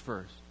comes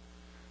first.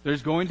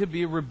 There's going to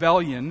be a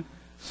rebellion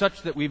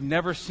such that we've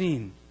never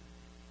seen.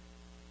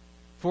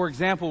 For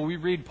example, we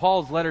read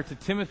Paul's letter to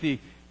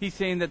Timothy. He's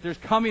saying that there's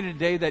coming a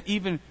day that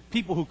even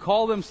people who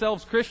call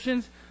themselves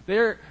Christians,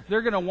 they're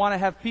going to want to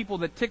have people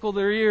that tickle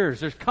their ears.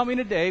 There's coming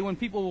a day when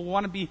people will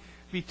want to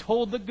be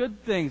told the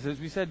good things, as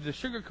we said, the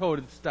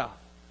sugar-coated stuff,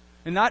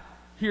 and not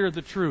hear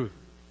the truth.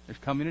 There's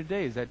coming a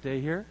day. Is that day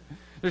here?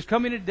 There's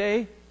coming a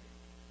day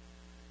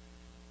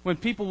when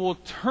people will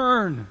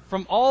turn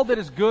from all that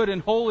is good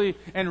and holy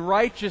and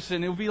righteous,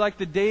 and it will be like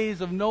the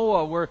days of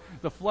Noah where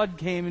the flood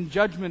came and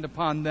judgment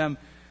upon them.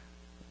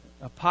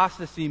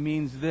 Apostasy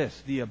means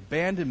this: the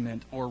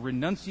abandonment or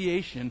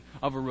renunciation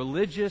of a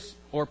religious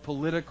or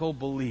political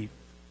belief.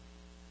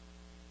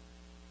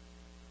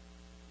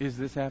 Is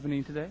this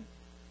happening today?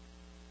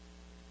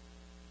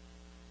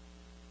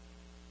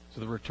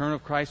 So the return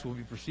of Christ will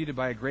be preceded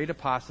by a great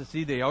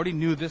apostasy. They already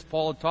knew this.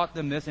 Paul had taught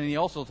them this, and he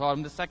also taught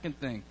them the second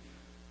thing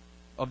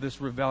of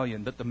this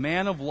rebellion, that the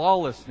man of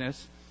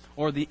lawlessness,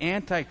 or the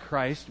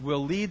Antichrist,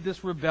 will lead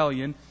this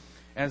rebellion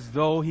as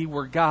though he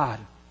were God.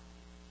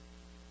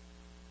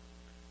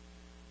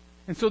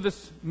 And so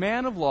this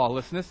man of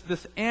lawlessness,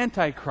 this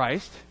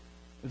Antichrist,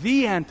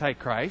 the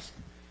Antichrist,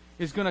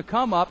 is going to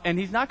come up, and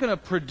he's not going to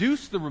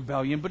produce the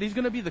rebellion, but he's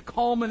going to be the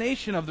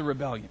culmination of the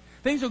rebellion.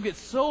 Things will get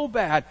so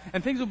bad,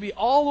 and things will be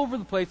all over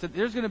the place, that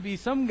there's going to be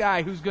some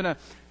guy who's going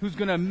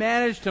to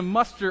manage to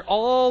muster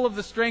all of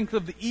the strength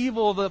of the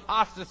evil of the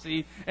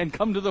apostasy and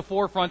come to the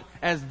forefront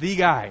as the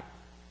guy.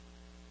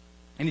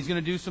 And he's going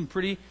to do some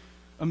pretty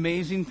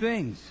amazing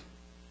things.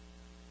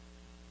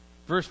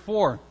 Verse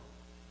 4,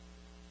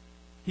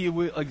 he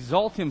will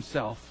exalt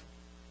himself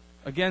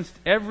against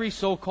every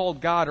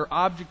so-called God or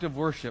object of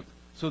worship,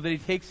 so that he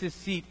takes his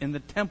seat in the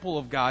temple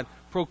of God,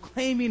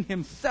 proclaiming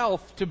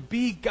himself to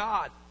be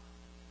God.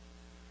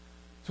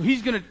 So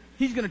he's going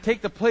to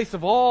take the place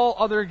of all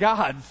other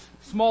gods,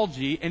 small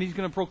g, and he's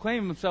going to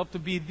proclaim himself to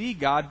be the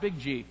God, big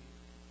G.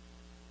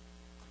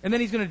 And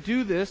then he's going to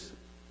do this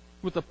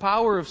with the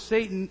power of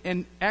Satan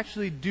and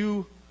actually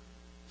do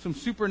some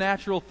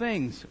supernatural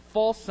things,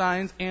 false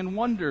signs and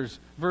wonders.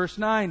 Verse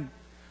 9.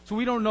 So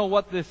we don't know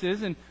what this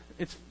is, and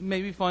it's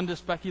maybe fun to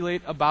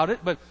speculate about it,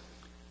 but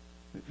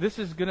this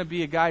is going to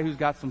be a guy who's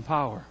got some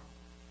power.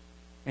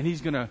 And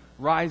he's going to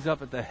rise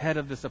up at the head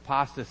of this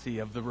apostasy,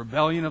 of the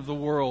rebellion of the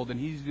world, and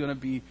he's going to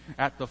be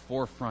at the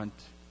forefront.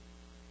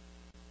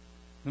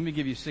 Let me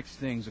give you 6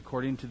 things,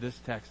 according to this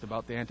text,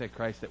 about the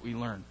Antichrist that we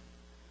learn.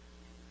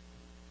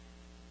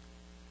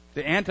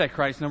 The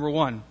Antichrist, number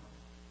 1,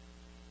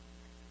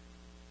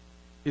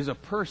 is a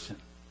person.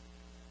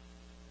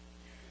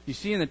 You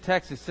see in the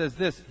text it says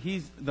this: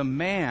 he's the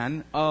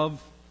man of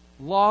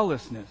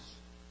lawlessness.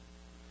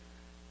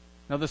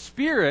 Now, the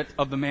spirit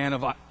of the man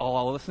of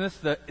lawlessness,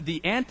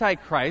 the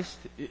Antichrist,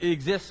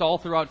 exists all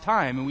throughout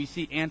time, and we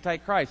see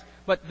Antichrist.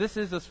 But this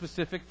is a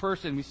specific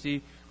person we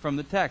see from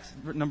the text.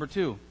 Number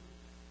 2,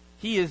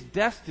 he is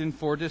destined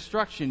for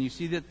destruction. You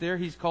see that there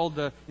he's called,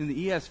 in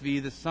the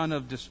ESV, the son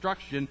of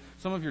destruction.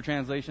 Some of your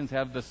translations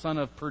have the son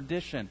of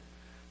perdition.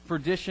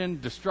 Perdition,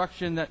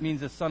 destruction, that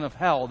means the son of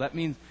hell. That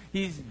means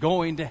he's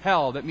going to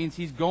hell. That means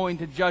he's going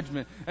to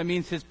judgment. That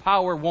means his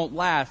power won't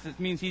last. It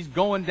means he's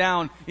going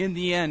down in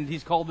the end.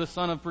 He's called the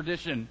son of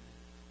perdition.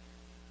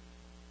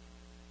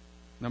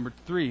 Number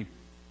 3,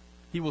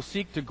 he will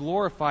seek to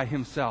glorify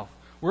himself.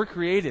 We're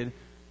created,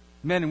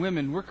 men and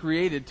women, we're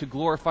created to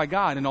glorify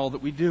God in all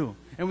that we do.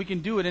 And we can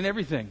do it in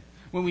everything.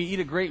 When we eat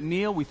a great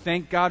meal, we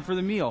thank God for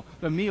the meal.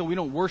 The meal, we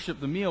don't worship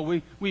the meal.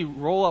 We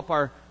roll up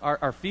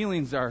our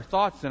feelings, our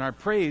thoughts, and our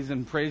praise,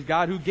 and praise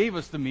God who gave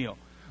us the meal.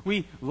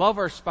 We love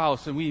our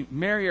spouse, and we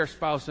marry our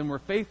spouse, and we're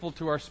faithful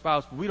to our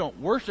spouse. But we don't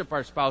worship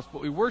our spouse,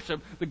 but we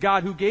worship the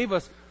God who gave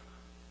us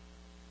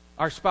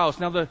our spouse.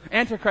 Now the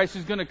Antichrist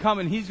is going to come,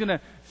 and he's going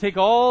to take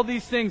all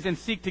these things and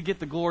seek to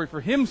get the glory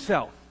for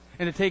himself,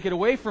 and to take it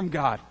away from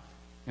God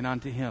and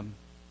onto him.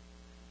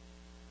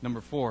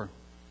 Number 4,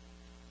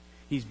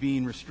 he's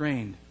being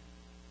restrained.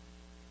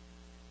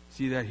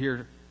 See that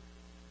here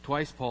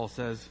twice. Paul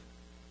says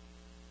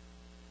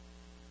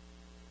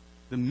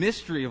the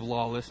mystery of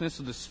lawlessness,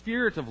 so the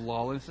spirit of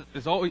lawlessness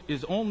is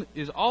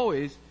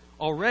always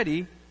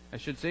already, I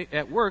should say,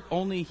 at work.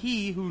 Only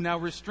he who now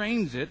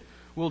restrains it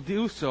will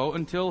do so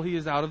until he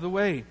is out of the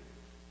way.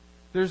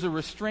 There's a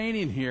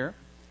restraining here,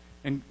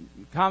 and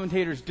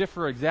commentators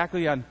differ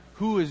exactly on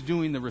who is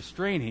doing the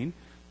restraining.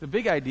 The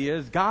big idea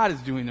is God is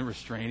doing the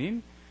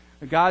restraining.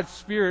 God's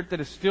Spirit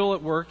that is still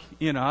at work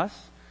in us.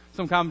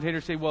 Some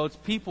commentators say, well, it's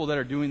people that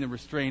are doing the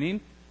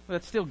restraining. But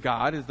that's still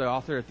God is the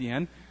author at the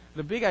end.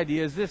 The big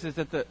idea is this, is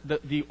that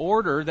the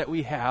order that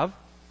we have,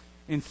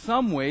 in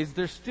some ways,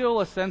 there's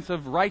still a sense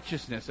of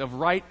righteousness, of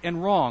right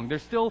and wrong.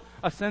 There's still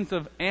a sense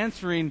of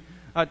answering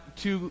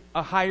to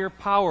a higher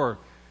power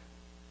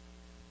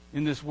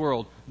in this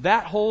world.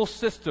 That whole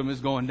system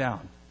is going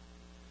down.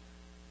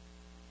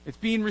 It's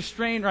being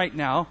restrained right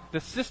now.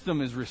 The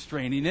system is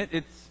restraining it.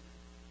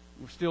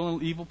 We're still in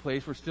an evil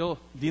place. We're still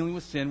dealing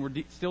with sin.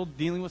 We're still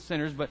dealing with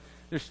sinners, but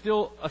there's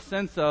still a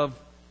sense of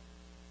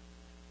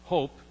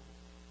hope.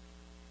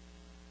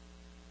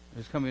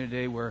 There's coming a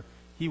day where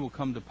he will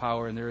come to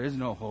power and there is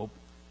no hope.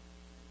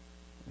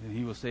 And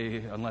he will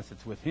say, unless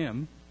it's with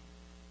him.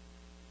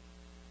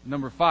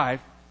 Number 5,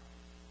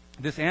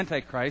 this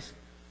Antichrist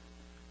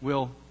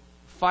will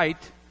fight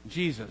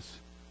Jesus,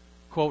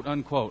 quote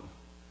unquote.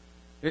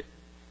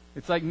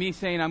 It's like me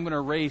saying I'm going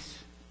to race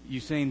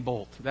Usain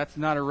Bolt. That's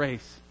not a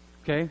race.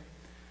 Okay?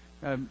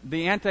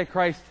 The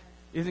Antichrist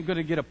isn't going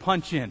to get a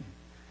punch in.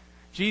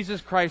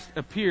 Jesus Christ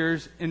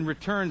appears and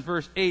returns,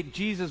 verse 8,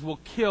 Jesus will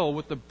kill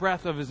with the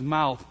breath of his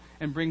mouth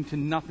and bring to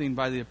nothing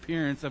by the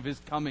appearance of his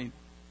coming.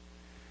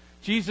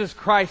 Jesus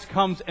Christ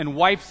comes and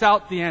wipes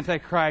out the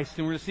Antichrist.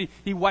 And we're going to see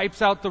he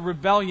wipes out the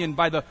rebellion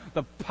by the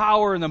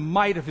power and the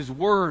might of his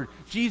word.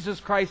 Jesus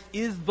Christ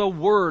is the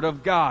Word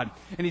of God.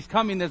 And he's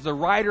coming as the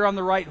rider on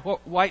the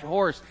white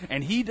horse.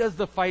 And he does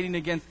the fighting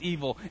against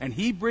evil. And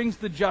he brings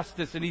the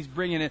justice, and he's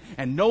bringing it.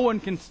 And no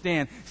one can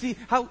stand. See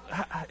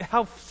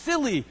how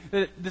silly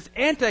that this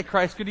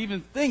Antichrist could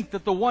even think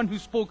that the one who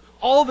spoke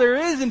all there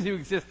is into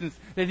existence,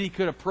 that he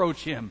could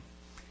approach him.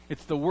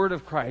 It's the word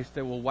of Christ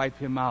that will wipe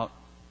him out.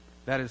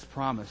 That is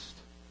promised.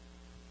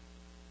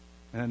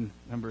 And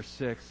number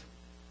 6,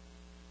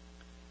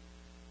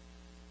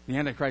 the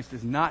Antichrist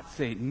is not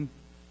Satan,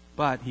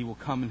 but he will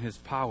come in his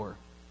power.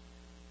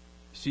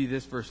 See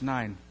this, verse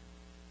 9.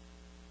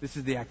 This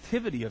is the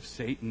activity of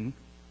Satan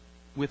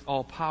with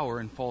all power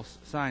and false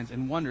signs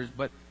and wonders,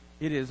 but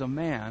it is a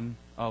man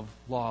of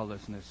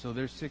lawlessness. So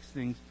there's 6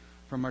 things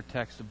from our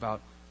text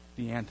about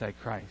the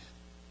Antichrist.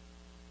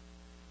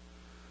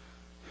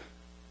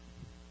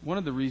 One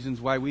of the reasons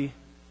why we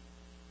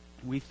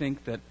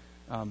think that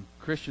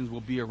Christians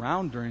will be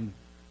around during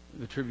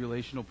the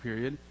tribulational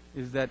period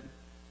is that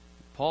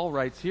Paul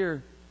writes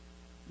here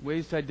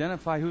ways to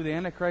identify who the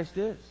Antichrist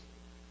is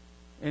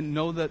and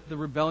know that the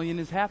rebellion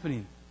is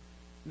happening.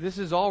 This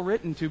is all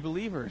written to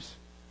believers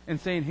and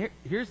saying,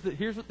 here's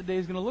what the day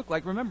is going to look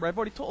like. Remember, I've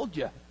already told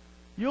you.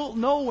 You'll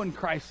know when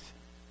Christ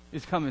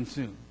is coming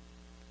soon.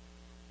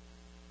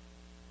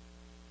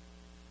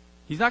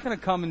 He's not going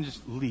to come and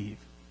just leave.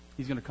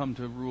 He's going to come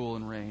to rule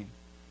and reign.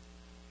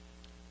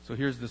 So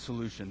here's the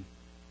solution.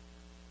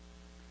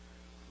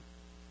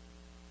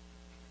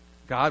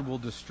 God will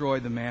destroy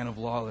the man of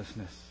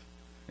lawlessness.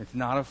 It's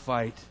not a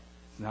fight.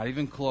 It's not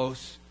even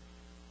close.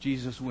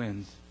 Jesus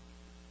wins.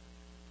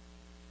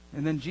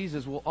 And then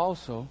Jesus will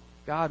also,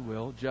 God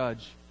will,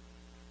 judge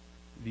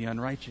the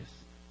unrighteous.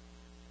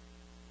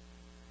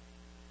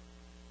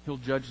 He'll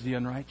judge the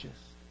unrighteous.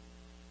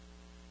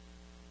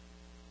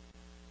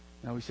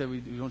 Now, we said we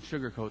don't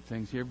sugarcoat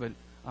things here, but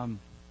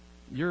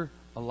you're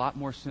a lot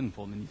more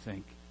sinful than you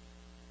think.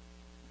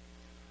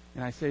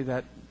 And I say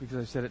that because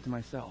I've said it to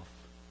myself.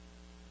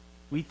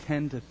 We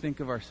tend to think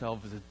of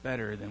ourselves as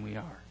better than we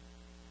are.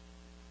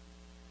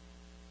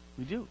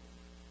 We do.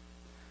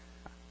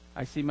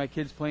 I see my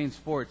kids playing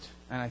sports,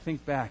 and I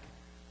think back,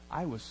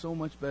 I was so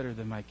much better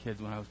than my kids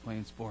when I was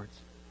playing sports.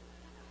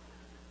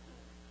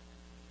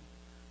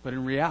 But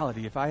in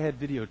reality, if I had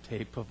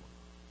videotape of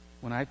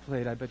when I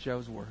played, I bet you I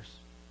was worse.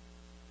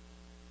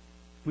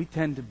 We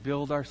tend to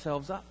build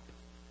ourselves up.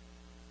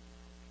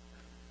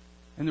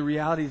 And the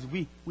reality is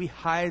we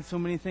hide so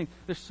many things.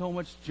 There's so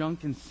much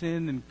junk and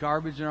sin and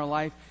garbage in our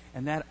life,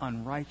 and that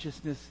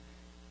unrighteousness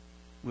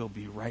will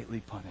be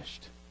rightly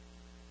punished.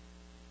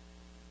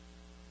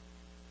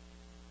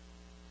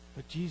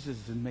 But Jesus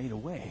has made a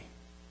way.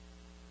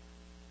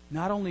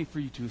 Not only for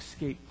you to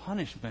escape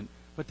punishment,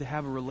 but to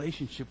have a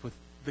relationship with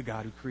the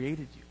God who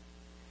created you.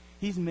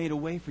 He's made a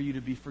way for you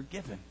to be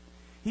forgiven.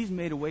 He's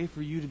made a way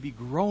for you to be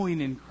growing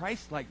in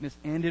Christ-likeness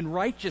and in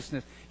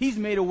righteousness. He's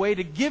made a way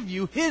to give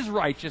you His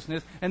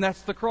righteousness, and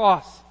that's the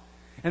cross.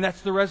 And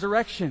that's the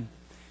resurrection.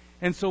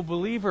 And so,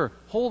 believer,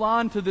 hold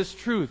on to this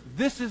truth.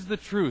 This is the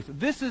truth.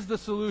 This is the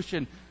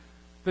solution.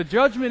 The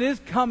judgment is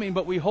coming,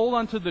 but we hold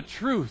on to the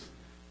truth,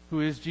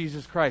 who is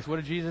Jesus Christ. What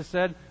did Jesus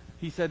say?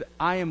 He said,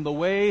 I am the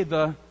way,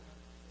 the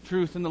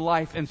truth, and the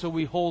life. And so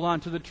we hold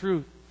on to the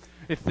truth.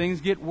 If things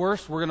get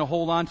worse, we're going to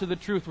hold on to the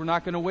truth. We're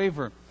not going to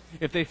waver.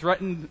 If they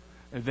threaten...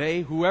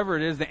 whoever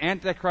it is, the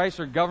Antichrist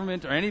or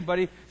government or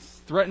anybody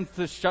threatens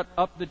to shut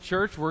up the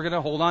church, we're going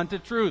to hold on to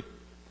truth.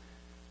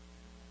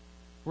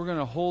 We're going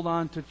to hold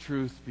on to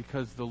truth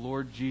because the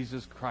Lord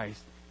Jesus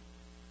Christ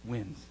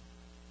wins.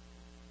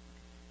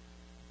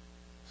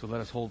 So let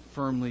us hold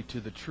firmly to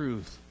the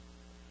truth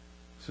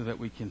so that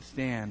we can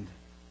stand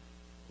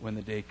when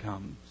the day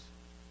comes.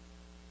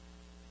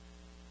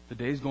 The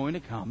day is going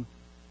to come,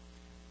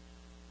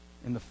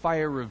 and the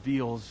fire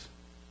reveals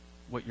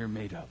what you're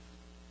made of.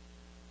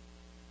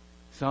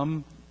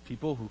 Some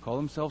people who call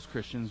themselves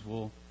Christians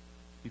will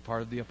be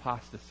part of the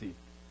apostasy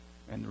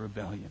and the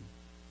rebellion.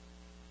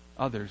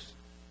 Others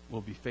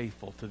will be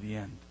faithful to the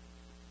end.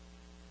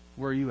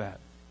 Where are you at?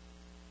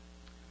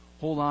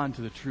 Hold on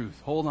to the truth.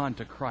 Hold on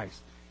to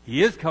Christ.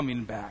 He is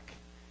coming back.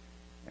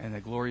 And a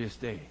glorious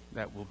day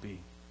that will be.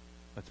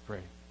 Let's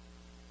pray.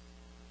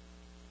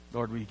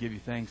 Lord, we give you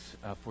thanks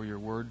for your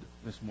word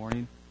this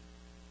morning.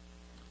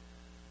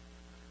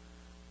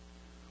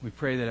 We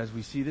pray that as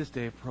we see this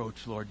day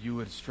approach, Lord, you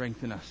would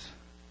strengthen us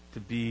to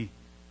be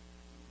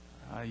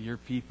your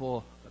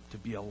people, to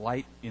be a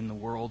light in the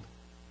world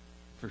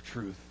for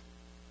truth.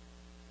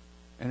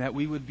 And that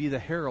we would be the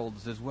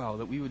heralds as well,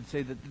 that we would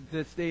say that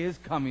this day is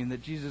coming,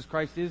 that Jesus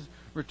Christ is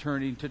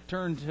returning, to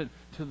turn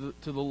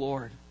to the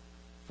Lord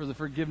for the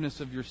forgiveness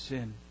of your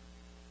sin.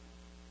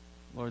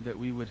 Lord, that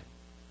we would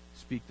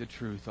speak the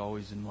truth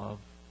always in love.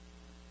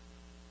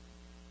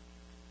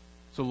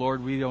 So,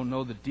 Lord, we don't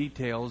know the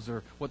details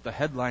or what the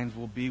headlines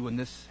will be when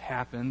this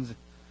happens,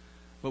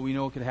 but we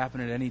know it could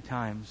happen at any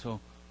time. So,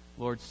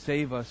 Lord,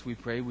 save us, we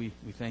pray. We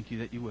thank you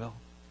that you will.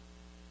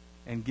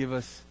 And give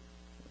us,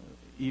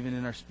 even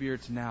in our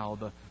spirits now,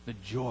 the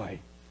joy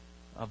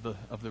of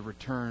the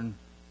return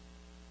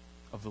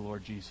of the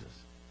Lord Jesus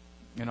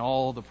and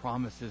all the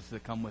promises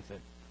that come with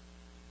it.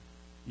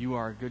 You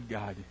are a good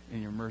God,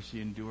 and your mercy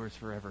endures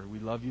forever. We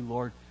love you,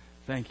 Lord.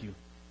 Thank you.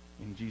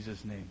 In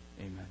Jesus' name,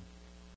 amen.